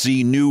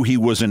NBC knew he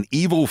was an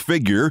evil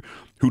figure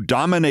who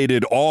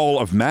dominated all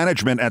of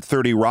management at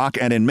 30 Rock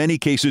and in many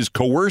cases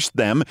coerced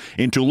them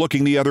into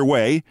looking the other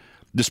way.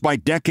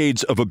 despite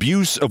decades of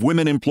abuse of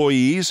women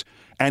employees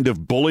and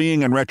of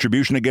bullying and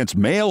retribution against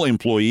male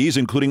employees,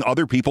 including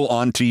other people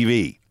on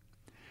TV.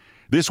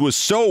 This was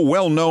so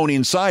well known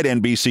inside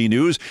NBC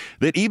News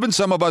that even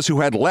some of us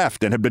who had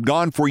left and had been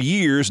gone for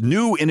years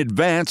knew in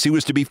advance he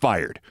was to be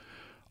fired.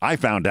 I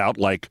found out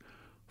like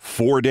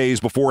 4 days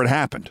before it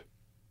happened.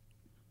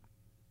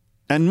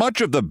 And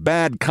much of the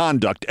bad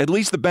conduct, at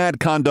least the bad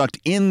conduct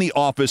in the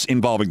office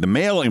involving the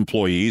male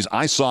employees,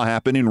 I saw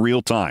happen in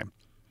real time.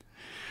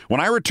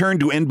 When I returned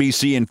to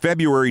NBC in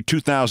February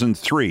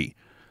 2003,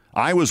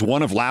 I was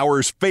one of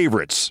Lauer's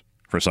favorites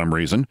for some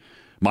reason.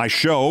 My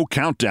show,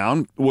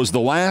 Countdown, was the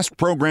last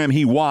program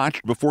he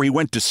watched before he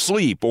went to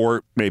sleep,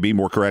 or maybe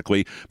more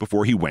correctly,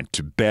 before he went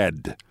to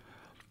bed.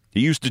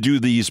 He used to do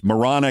these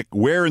moronic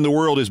 "Where in the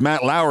World is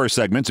Matt Lauer"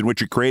 segments in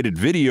which he created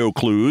video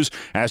clues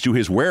as to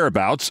his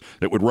whereabouts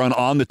that would run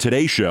on the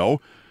Today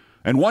Show.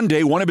 And one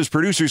day, one of his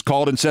producers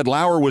called and said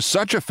Lauer was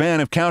such a fan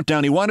of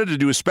Countdown, he wanted to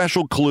do a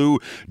special clue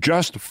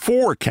just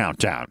for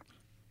Countdown.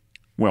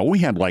 Well, we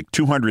had like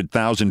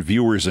 200,000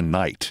 viewers a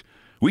night.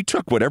 We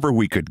took whatever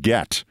we could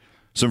get.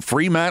 Some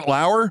free Matt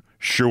Lauer?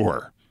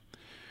 Sure.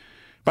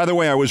 By the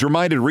way, I was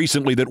reminded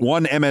recently that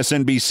one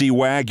MSNBC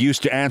wag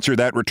used to answer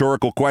that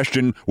rhetorical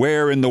question,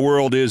 "Where in the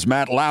world is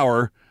Matt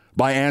Lauer?"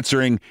 by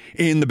answering,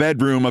 "In the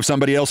bedroom of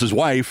somebody else's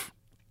wife."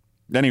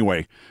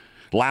 Anyway,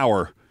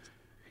 Lauer.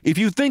 If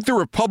you think the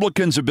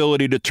Republicans'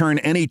 ability to turn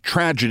any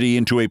tragedy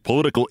into a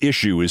political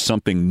issue is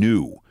something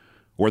new,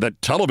 or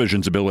that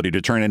television's ability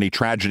to turn any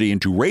tragedy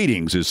into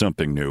ratings is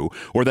something new,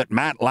 or that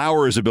Matt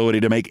Lauer's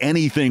ability to make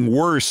anything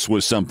worse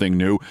was something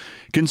new,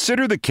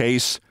 consider the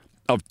case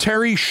of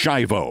Terri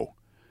Schiavo.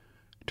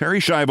 Terri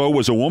Schiavo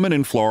was a woman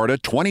in Florida,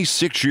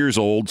 26 years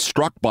old,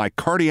 struck by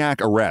cardiac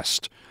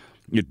arrest.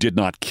 It did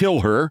not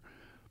kill her,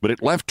 but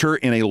it left her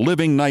in a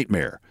living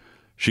nightmare.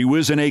 She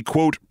was in a,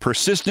 quote,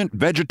 persistent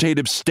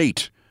vegetative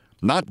state,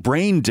 not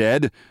brain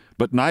dead,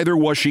 but neither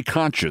was she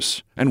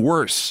conscious, and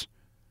worse.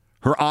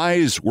 Her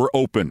eyes were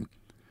open,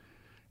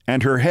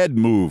 and her head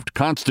moved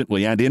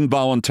constantly and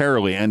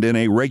involuntarily and in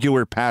a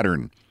regular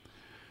pattern.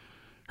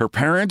 Her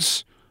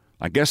parents,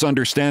 I guess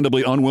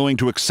understandably unwilling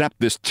to accept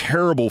this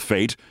terrible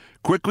fate,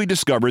 quickly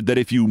discovered that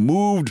if you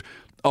moved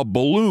a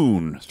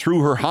balloon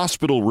through her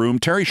hospital room,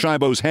 Terri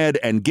Schiavo's head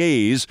and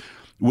gaze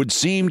would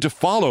seem to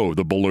follow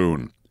the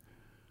balloon.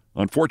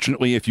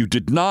 Unfortunately, if you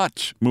did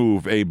not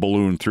move a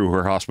balloon through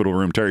her hospital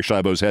room, Terri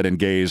Schiavo's head and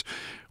gaze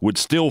would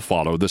still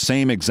follow the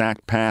same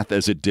exact path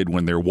as it did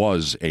when there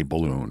was a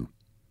balloon.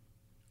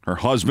 Her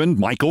husband,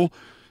 Michael,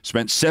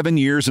 spent 7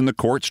 years in the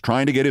courts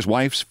trying to get his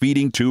wife's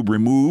feeding tube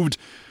removed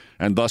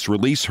and thus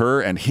release her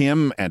and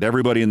him and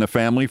everybody in the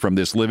family from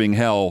this living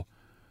hell.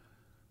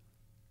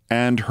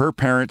 And her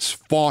parents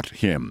fought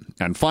him.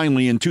 And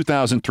finally, in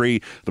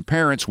 2003, the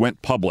parents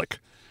went public.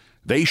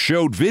 They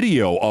showed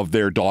video of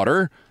their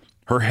daughter,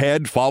 her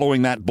head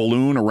following that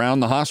balloon around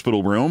the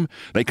hospital room.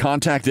 They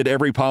contacted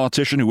every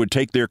politician who would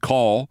take their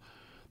call.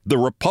 The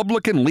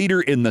Republican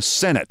leader in the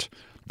Senate,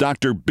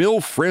 Dr.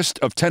 Bill Frist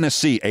of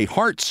Tennessee, a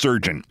heart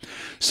surgeon,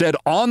 said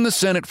on the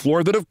Senate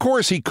floor that of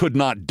course he could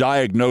not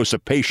diagnose a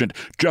patient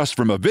just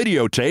from a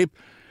videotape.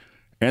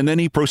 And then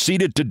he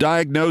proceeded to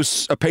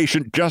diagnose a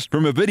patient just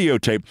from a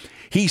videotape.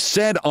 He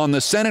said on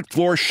the Senate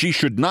floor she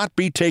should not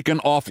be taken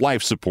off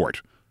life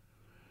support.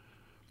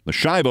 The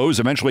Schivos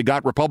eventually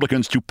got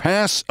Republicans to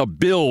pass a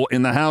bill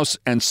in the House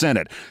and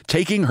Senate,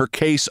 taking her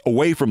case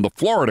away from the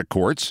Florida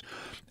courts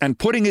and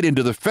putting it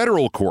into the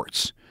federal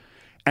courts.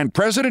 And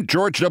President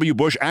George W.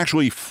 Bush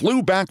actually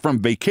flew back from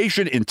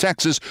vacation in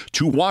Texas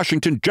to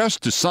Washington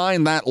just to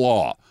sign that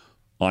law.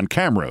 On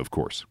camera, of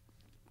course.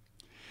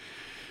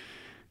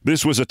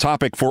 This was a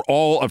topic for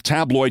all of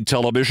tabloid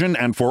television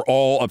and for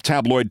all of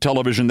tabloid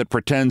television that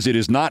pretends it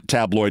is not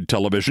tabloid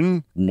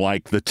television,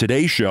 like the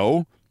Today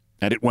Show,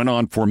 and it went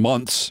on for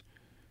months.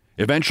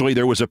 Eventually,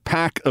 there was a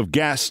pack of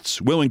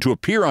guests willing to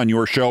appear on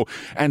your show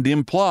and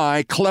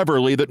imply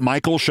cleverly that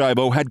Michael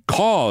Schiavo had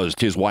caused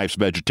his wife's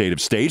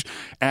vegetative state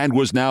and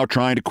was now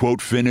trying to,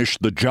 quote, finish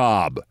the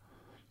job.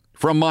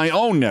 From my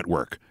own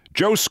network,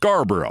 Joe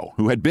Scarborough,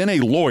 who had been a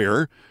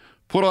lawyer,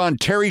 put on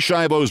Terri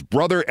Schiavo's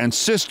brother and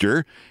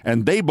sister,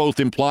 and they both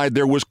implied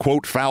there was,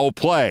 quote, foul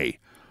play.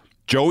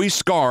 Joey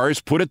Scars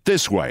put it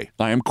this way,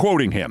 I am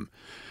quoting him,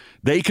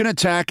 "They can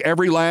attack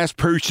every last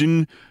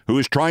person who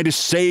is trying to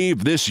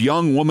save this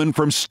young woman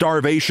from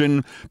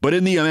starvation, but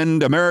in the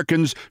end,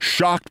 Americans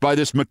shocked by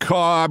this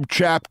macabre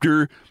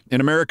chapter in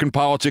American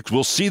politics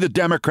will see the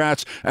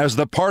Democrats as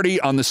the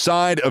party on the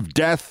side of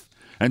death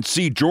and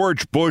see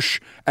George Bush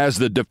as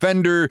the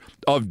defender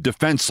of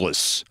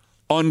defenseless,"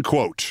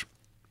 unquote.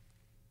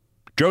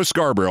 Joe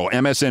Scarborough,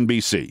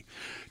 MSNBC.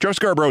 Joe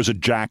Scarborough is a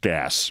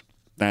jackass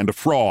and a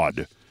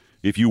fraud.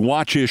 If you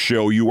watch his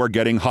show, you are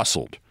getting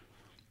hustled.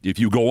 If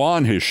you go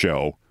on his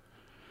show,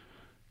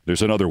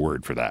 there's another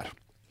word for that.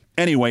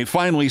 Anyway,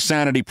 finally,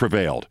 sanity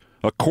prevailed.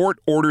 A court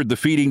ordered the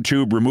feeding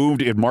tube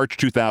removed in March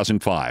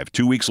 2005.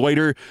 2 weeks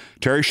later,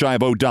 Terri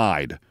Schiavo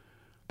died.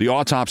 The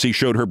autopsy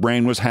showed her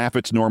brain was half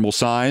its normal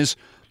size.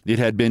 It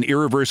had been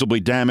irreversibly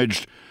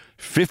damaged.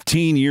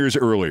 15 years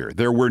earlier.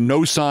 There were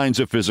no signs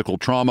of physical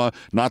trauma,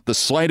 not the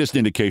slightest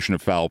indication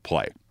of foul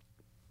play.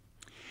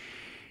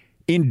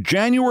 In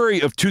January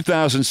of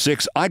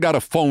 2006, I got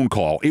a phone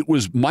call. It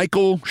was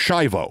Michael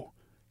Schiavo.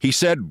 He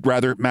said,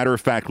 rather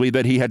matter-of-factly,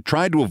 that he had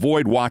tried to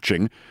avoid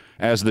watching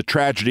as the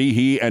tragedy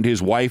he and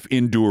his wife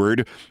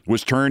endured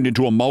was turned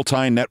into a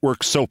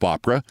multi-network soap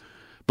opera,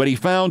 but he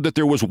found that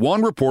there was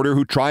one reporter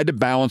who tried to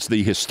balance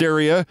the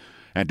hysteria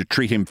and to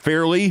treat him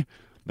fairly,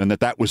 and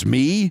that was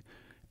me,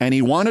 and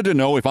he wanted to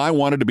know if I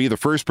wanted to be the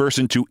first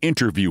person to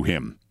interview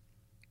him.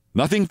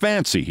 Nothing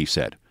fancy, he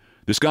said.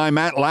 This guy,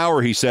 Matt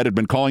Lauer, he said, had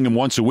been calling him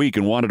once a week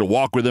and wanted to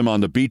walk with him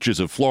on the beaches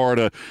of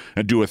Florida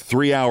and do a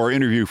 3-hour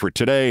interview for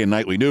Today and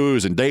Nightly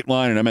News and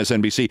Dateline and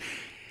MSNBC.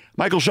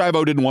 Michael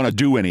Schiavo didn't want to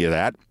do any of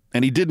that,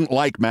 and he didn't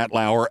like Matt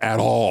Lauer at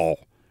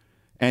all.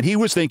 And he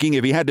was thinking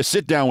if he had to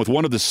sit down with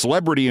one of the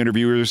celebrity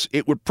interviewers,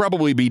 it would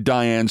probably be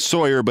Diane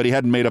Sawyer, but he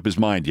hadn't made up his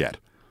mind yet.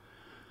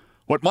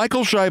 What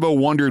Michael Schiavo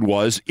wondered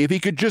was if he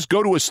could just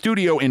go to a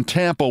studio in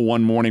Tampa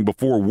one morning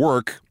before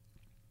work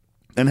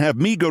and have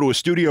me go to a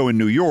studio in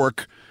New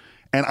York,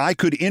 and I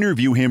could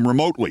interview him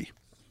remotely.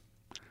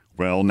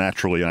 Well,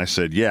 naturally, I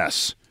said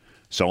yes.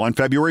 So on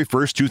February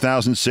 1st,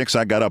 2006,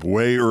 I got up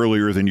way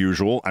earlier than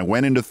usual. I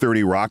went into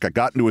 30 Rock. I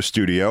got into a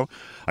studio.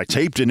 I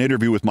taped an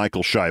interview with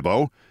Michael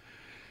Schiavo.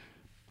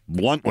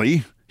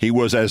 Bluntly, he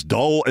was as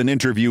dull an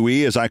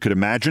interviewee as I could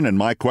imagine, and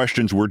my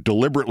questions were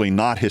deliberately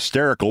not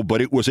hysterical,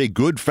 but it was a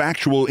good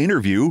factual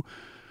interview.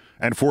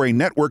 And for a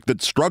network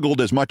that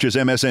struggled as much as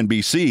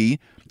MSNBC,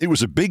 it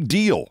was a big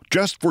deal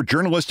just for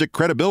journalistic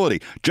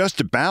credibility, just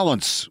to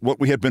balance what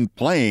we had been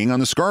playing on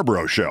the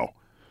Scarborough Show.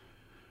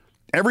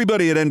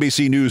 Everybody at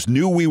NBC News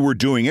knew we were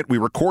doing it. We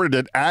recorded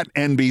it at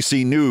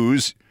NBC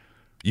News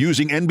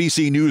using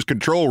NBC News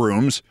control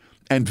rooms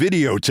and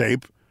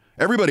videotape.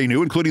 Everybody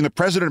knew, including the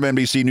president of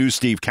NBC News,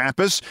 Steve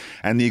Kappas,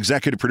 and the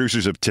executive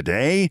producers of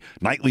Today,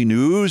 Nightly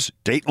News,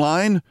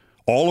 Dateline,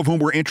 all of whom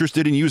were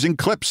interested in using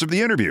clips of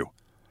the interview.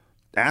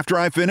 After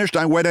I finished,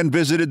 I went and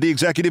visited the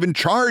executive in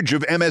charge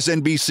of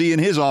MSNBC in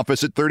his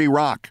office at 30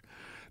 Rock.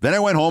 Then I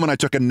went home and I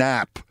took a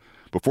nap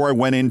before I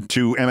went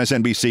into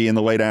MSNBC in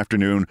the late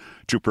afternoon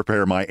to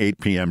prepare my 8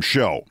 p.m.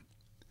 show.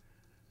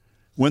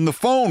 When the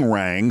phone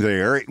rang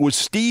there, it was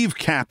Steve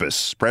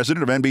Kappas,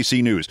 president of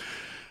NBC News.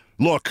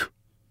 Look,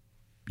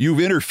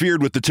 you've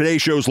interfered with the Today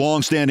Show's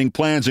long-standing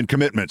plans and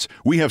commitments.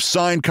 We have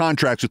signed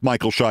contracts with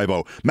Michael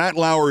Schiavo. Matt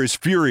Lauer is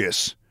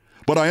furious.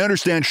 But I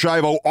understand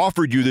Schiavo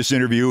offered you this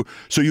interview,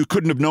 so you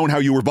couldn't have known how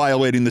you were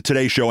violating the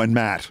Today Show and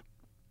Matt.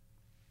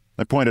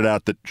 I pointed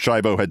out that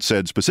Schiavo had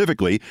said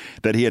specifically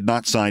that he had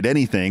not signed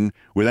anything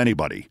with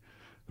anybody.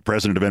 The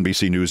president of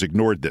NBC News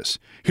ignored this.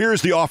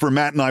 Here's the offer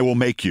Matt and I will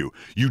make you.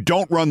 You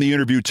don't run the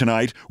interview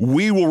tonight.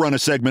 We will run a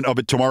segment of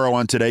it tomorrow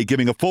on Today,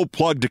 giving a full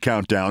plug to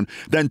Countdown.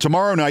 Then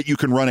tomorrow night you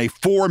can run a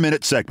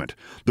 4-minute segment.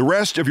 The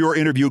rest of your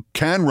interview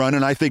can run,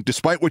 and I think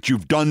despite what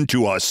you've done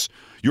to us,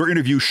 your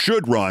interview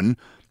should run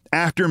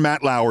after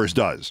Matt Lauer's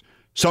does,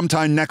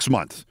 sometime next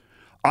month.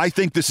 I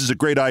think this is a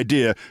great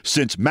idea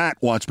since Matt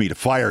wants me to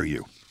fire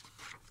you.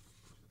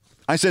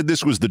 I said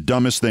this was the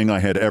dumbest thing I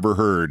had ever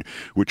heard,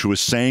 which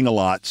was saying a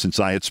lot since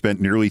I had spent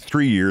nearly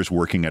 3 years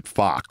working at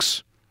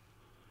Fox.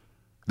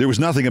 There was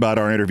nothing about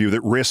our interview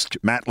that risked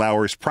Matt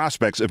Lauer's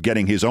prospects of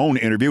getting his own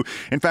interview.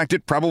 In fact,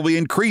 it probably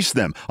increased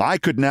them. I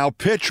could now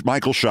pitch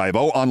Michael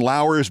Schiavo on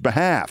Lauer's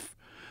behalf.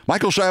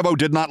 Michael Schiavo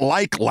did not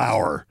like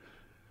Lauer.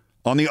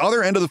 On the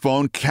other end of the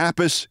phone,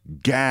 Kappas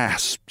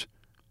gasped.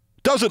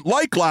 Doesn't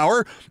like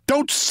Lauer?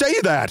 Don't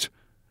say that!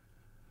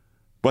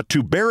 But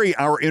to bury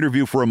our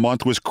interview for a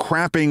month was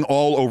crapping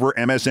all over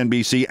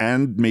MSNBC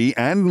and me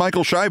and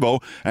Michael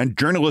Schiavo, and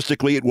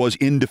journalistically it was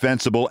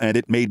indefensible, and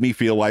it made me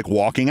feel like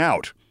walking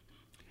out.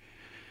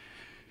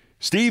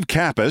 Steve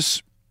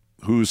Kappas,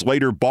 whose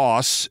later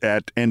boss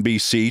at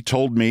NBC,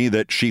 told me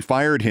that she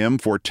fired him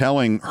for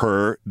telling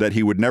her that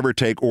he would never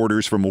take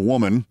orders from a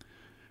woman,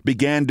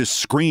 began to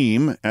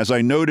scream, as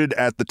I noted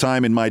at the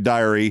time in my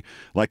diary,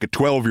 like a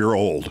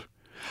 12-year-old.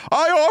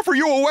 I offer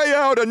you a way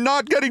out and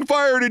not getting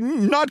fired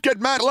and not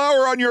get Matt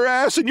Lauer on your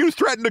ass, and you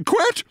threaten to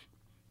quit?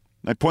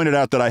 I pointed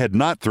out that I had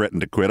not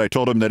threatened to quit. I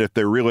told him that if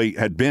there really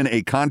had been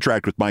a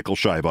contract with Michael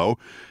Schiavo,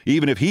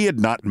 even if he had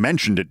not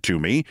mentioned it to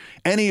me,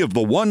 any of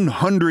the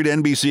 100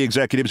 NBC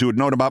executives who had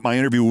known about my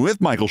interview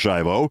with Michael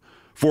Schiavo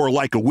for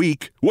like a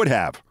week would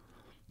have.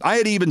 I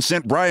had even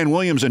sent Brian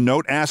Williams a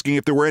note asking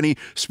if there were any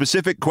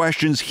specific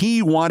questions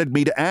he wanted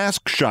me to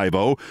ask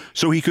Schiavo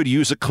so he could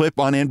use a clip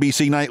on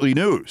NBC Nightly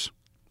News.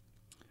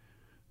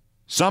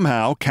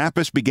 Somehow,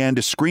 Kappas began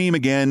to scream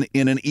again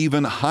in an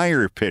even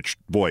higher-pitched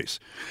voice.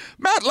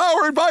 Matt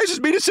Lauer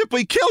advises me to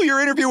simply kill your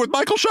interview with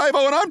Michael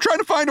Schiavo, and I'm trying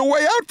to find a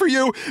way out for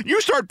you.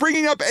 You start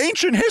bringing up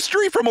ancient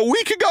history from a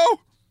week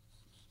ago?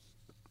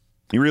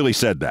 He really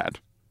said that.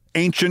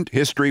 Ancient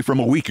history from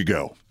a week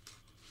ago.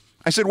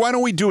 I said, why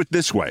don't we do it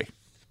this way?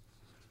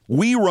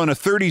 We run a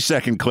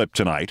 30-second clip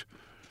tonight.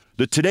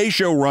 The Today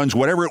Show runs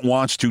whatever it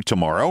wants to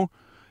tomorrow.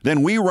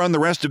 Then we run the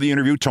rest of the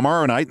interview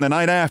tomorrow night and the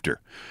night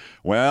after.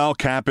 Well,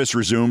 Kappas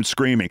resumed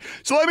screaming.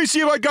 So let me see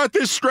if I got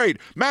this straight.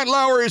 Matt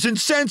Lauer is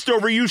incensed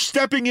over you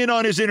stepping in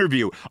on his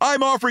interview.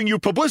 I'm offering you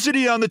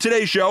publicity on the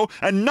Today Show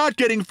and not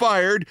getting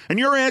fired, and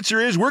your answer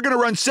is we're going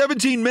to run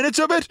 17 minutes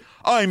of it?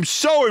 I'm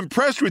so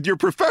impressed with your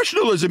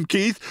professionalism,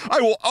 Keith.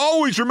 I will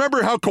always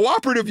remember how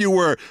cooperative you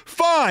were.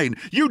 Fine,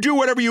 you do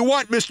whatever you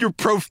want, Mr.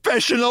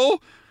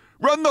 Professional.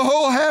 Run the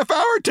whole half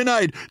hour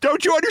tonight.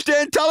 Don't you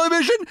understand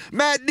television?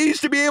 Matt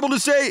needs to be able to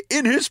say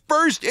in his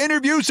first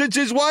interview since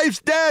his wife's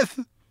death.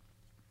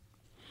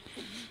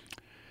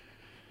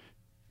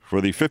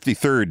 For the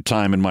 53rd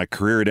time in my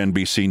career at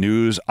NBC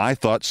News, I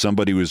thought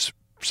somebody was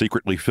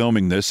secretly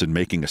filming this and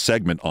making a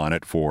segment on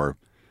it for,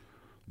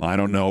 I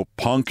don't know,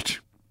 Punk'd?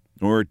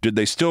 Or did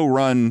they still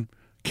run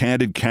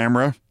Candid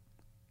Camera?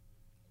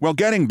 Well,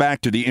 getting back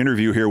to the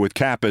interview here with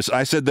Kappas,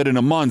 I said that in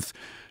a month,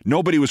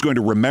 nobody was going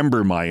to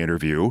remember my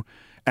interview,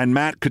 and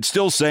Matt could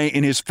still say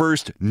in his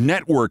first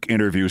network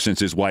interview since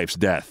his wife's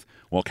death.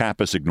 Well,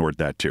 Kappas ignored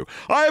that too.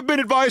 I have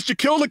been advised to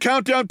kill the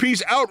countdown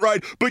piece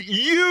outright, but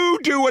you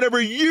do whatever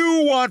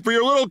you want for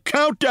your little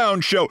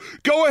countdown show.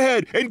 Go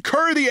ahead,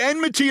 incur the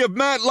enmity of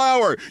Matt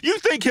Lauer. You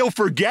think he'll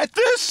forget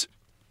this?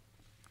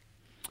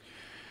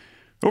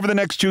 Over the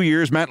next 2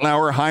 years, Matt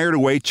Lauer hired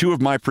away 2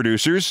 of my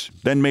producers,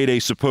 then made a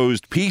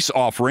supposed peace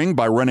offering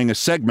by running a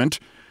segment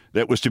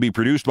that was to be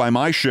produced by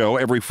my show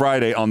every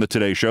Friday on the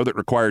Today Show that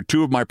required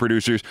 2 of my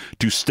producers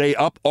to stay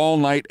up all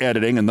night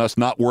editing and thus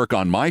not work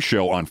on my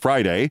show on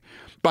Friday.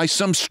 By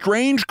some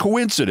strange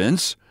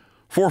coincidence,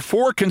 for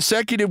 4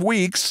 consecutive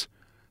weeks,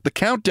 the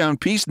countdown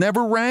piece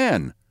never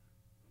ran.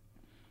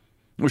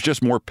 It was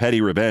just more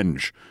petty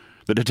revenge.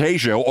 The Today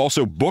Show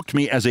also booked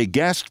me as a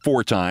guest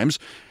 4 times,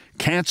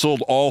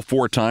 canceled all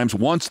 4 times,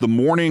 once the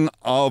morning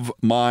of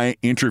my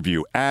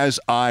interview, as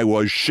I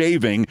was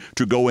shaving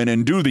to go in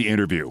and do the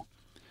interview.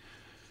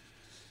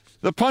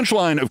 The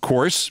punchline, of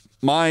course,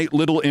 my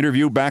little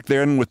interview back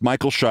then with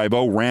Michael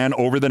Shibo ran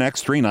over the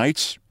next 3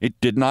 nights. It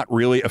did not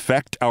really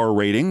affect our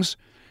ratings.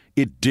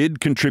 It did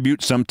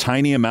contribute some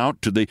tiny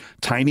amount to the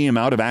tiny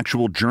amount of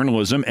actual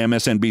journalism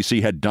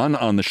MSNBC had done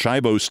on the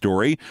Shibo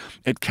story.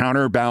 It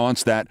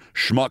counterbalanced that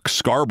schmuck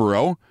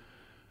Scarborough.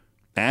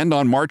 And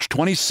on March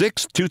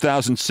 26,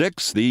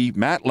 2006, the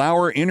Matt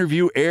Lauer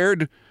interview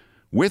aired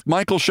with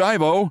Michael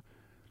Shibo.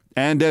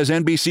 And as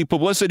NBC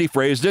Publicity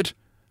phrased it,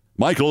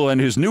 Michael and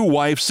his new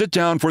wife sit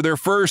down for their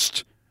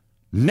first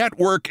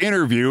network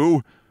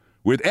interview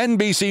with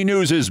NBC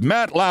News'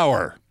 Matt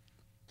Lauer.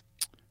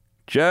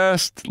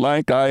 Just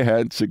like I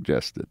had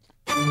suggested.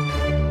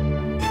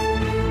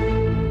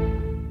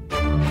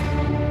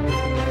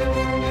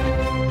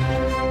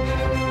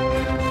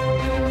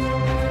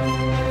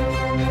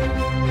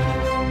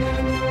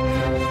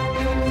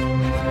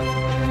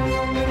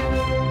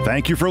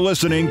 Thank you for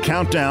listening.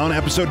 Countdown,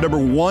 episode number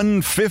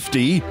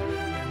 150.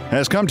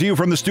 Has come to you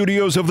from the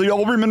studios of the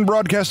Olbermann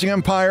Broadcasting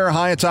Empire,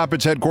 high atop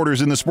its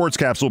headquarters in the Sports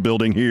Capsule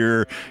building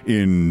here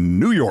in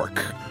New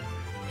York.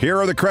 Here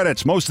are the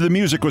credits. Most of the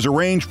music was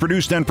arranged,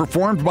 produced, and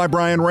performed by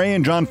Brian Ray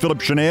and John Philip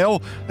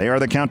Chanel. They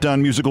are the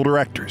Countdown musical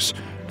directors.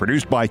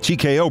 Produced by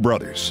TKO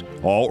Brothers.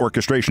 All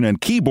orchestration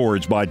and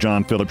keyboards by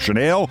John Philip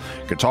Chanel.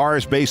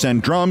 Guitars, bass,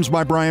 and drums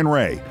by Brian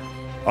Ray.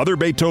 Other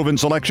Beethoven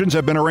selections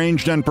have been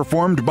arranged and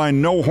performed by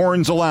No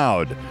Horns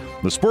Allowed.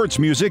 The sports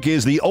music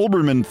is the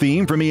Olbermann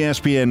theme from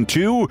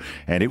ESPN2,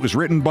 and it was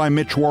written by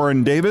Mitch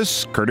Warren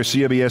Davis,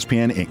 courtesy of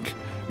ESPN Inc.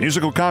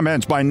 Musical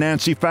comments by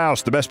Nancy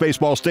Faust, the best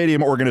baseball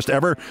stadium organist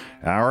ever.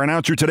 Our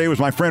announcer today was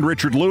my friend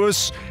Richard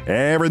Lewis.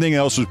 Everything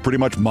else was pretty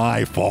much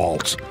my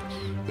fault.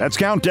 That's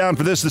Countdown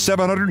for this, the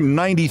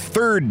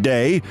 793rd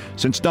day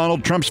since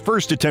Donald Trump's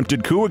first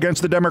attempted coup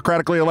against the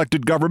democratically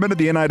elected government of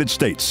the United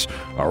States.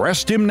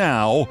 Arrest him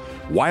now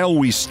while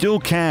we still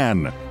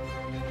can.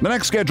 The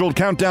next scheduled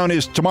countdown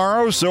is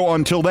tomorrow, so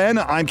until then,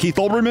 I'm Keith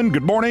Olbermann.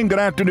 Good morning, good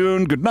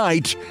afternoon, good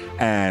night,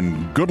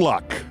 and good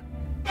luck.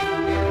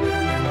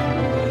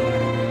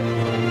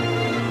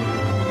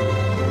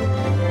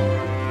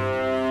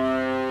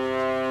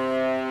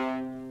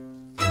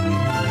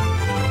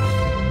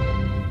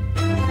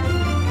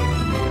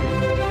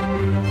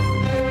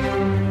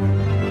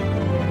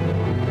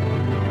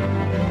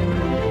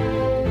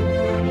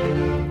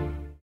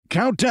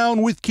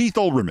 Countdown with Keith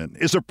Olbermann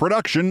is a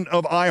production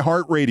of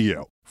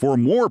iHeartRadio. For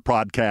more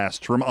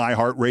podcasts from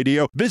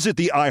iHeartRadio, visit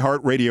the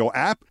iHeartRadio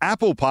app,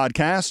 Apple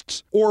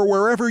Podcasts, or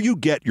wherever you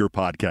get your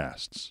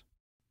podcasts.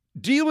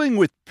 Dealing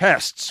with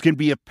pests can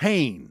be a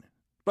pain,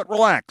 but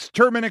relax,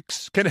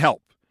 Terminix can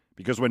help.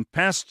 Because when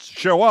pests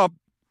show up,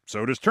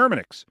 so does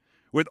Terminix.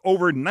 With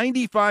over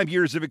 95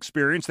 years of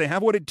experience, they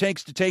have what it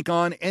takes to take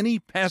on any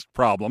pest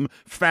problem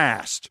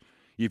fast.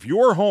 If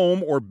your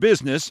home or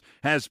business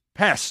has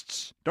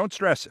pests, don't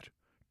stress it.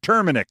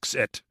 Terminix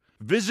it.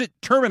 Visit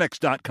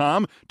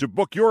Terminix.com to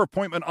book your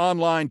appointment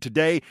online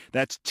today.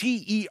 That's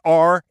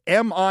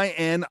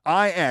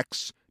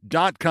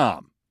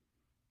TERMINIX.com.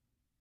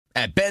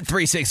 At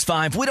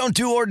Bet365, we don't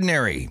do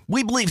ordinary.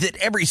 We believe that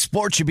every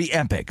sport should be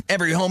epic.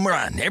 Every home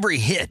run, every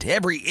hit,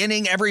 every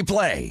inning, every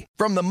play.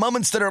 From the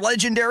moments that are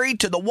legendary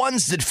to the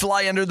ones that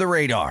fly under the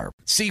radar.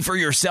 See for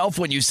yourself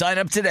when you sign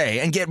up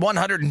today and get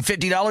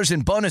 $150 in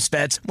bonus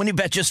bets when you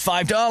bet just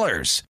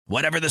 $5.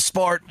 Whatever the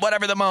sport,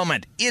 whatever the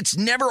moment, it's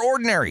never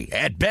ordinary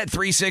at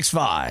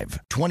Bet365.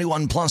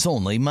 21 plus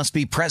only. Must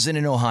be present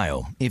in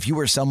Ohio. If you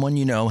or someone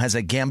you know has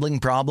a gambling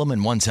problem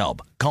and wants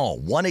help, call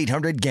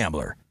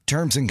 1-800-GAMBLER.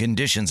 Terms and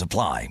conditions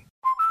apply.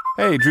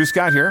 Hey, Drew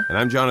Scott here, and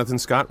I'm Jonathan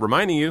Scott,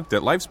 reminding you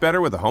that life's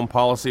better with a home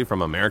policy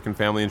from American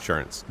Family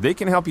Insurance. They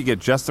can help you get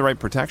just the right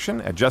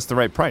protection at just the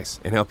right price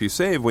and help you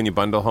save when you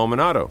bundle home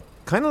and auto.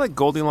 Kind of like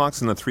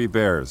Goldilocks and the Three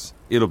Bears.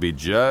 It'll be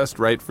just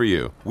right for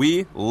you.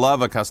 We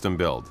love a custom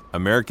build.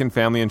 American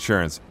Family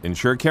Insurance.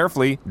 Insure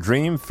carefully,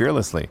 dream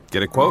fearlessly.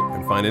 Get a quote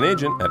and find an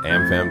agent at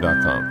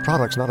amfam.com.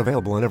 Products not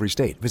available in every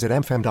state. Visit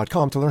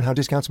amfam.com to learn how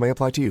discounts may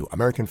apply to you.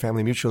 American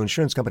Family Mutual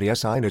Insurance Company,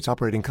 S.I. and its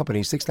operating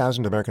company,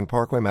 6000 American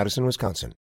Parkway, Madison, Wisconsin.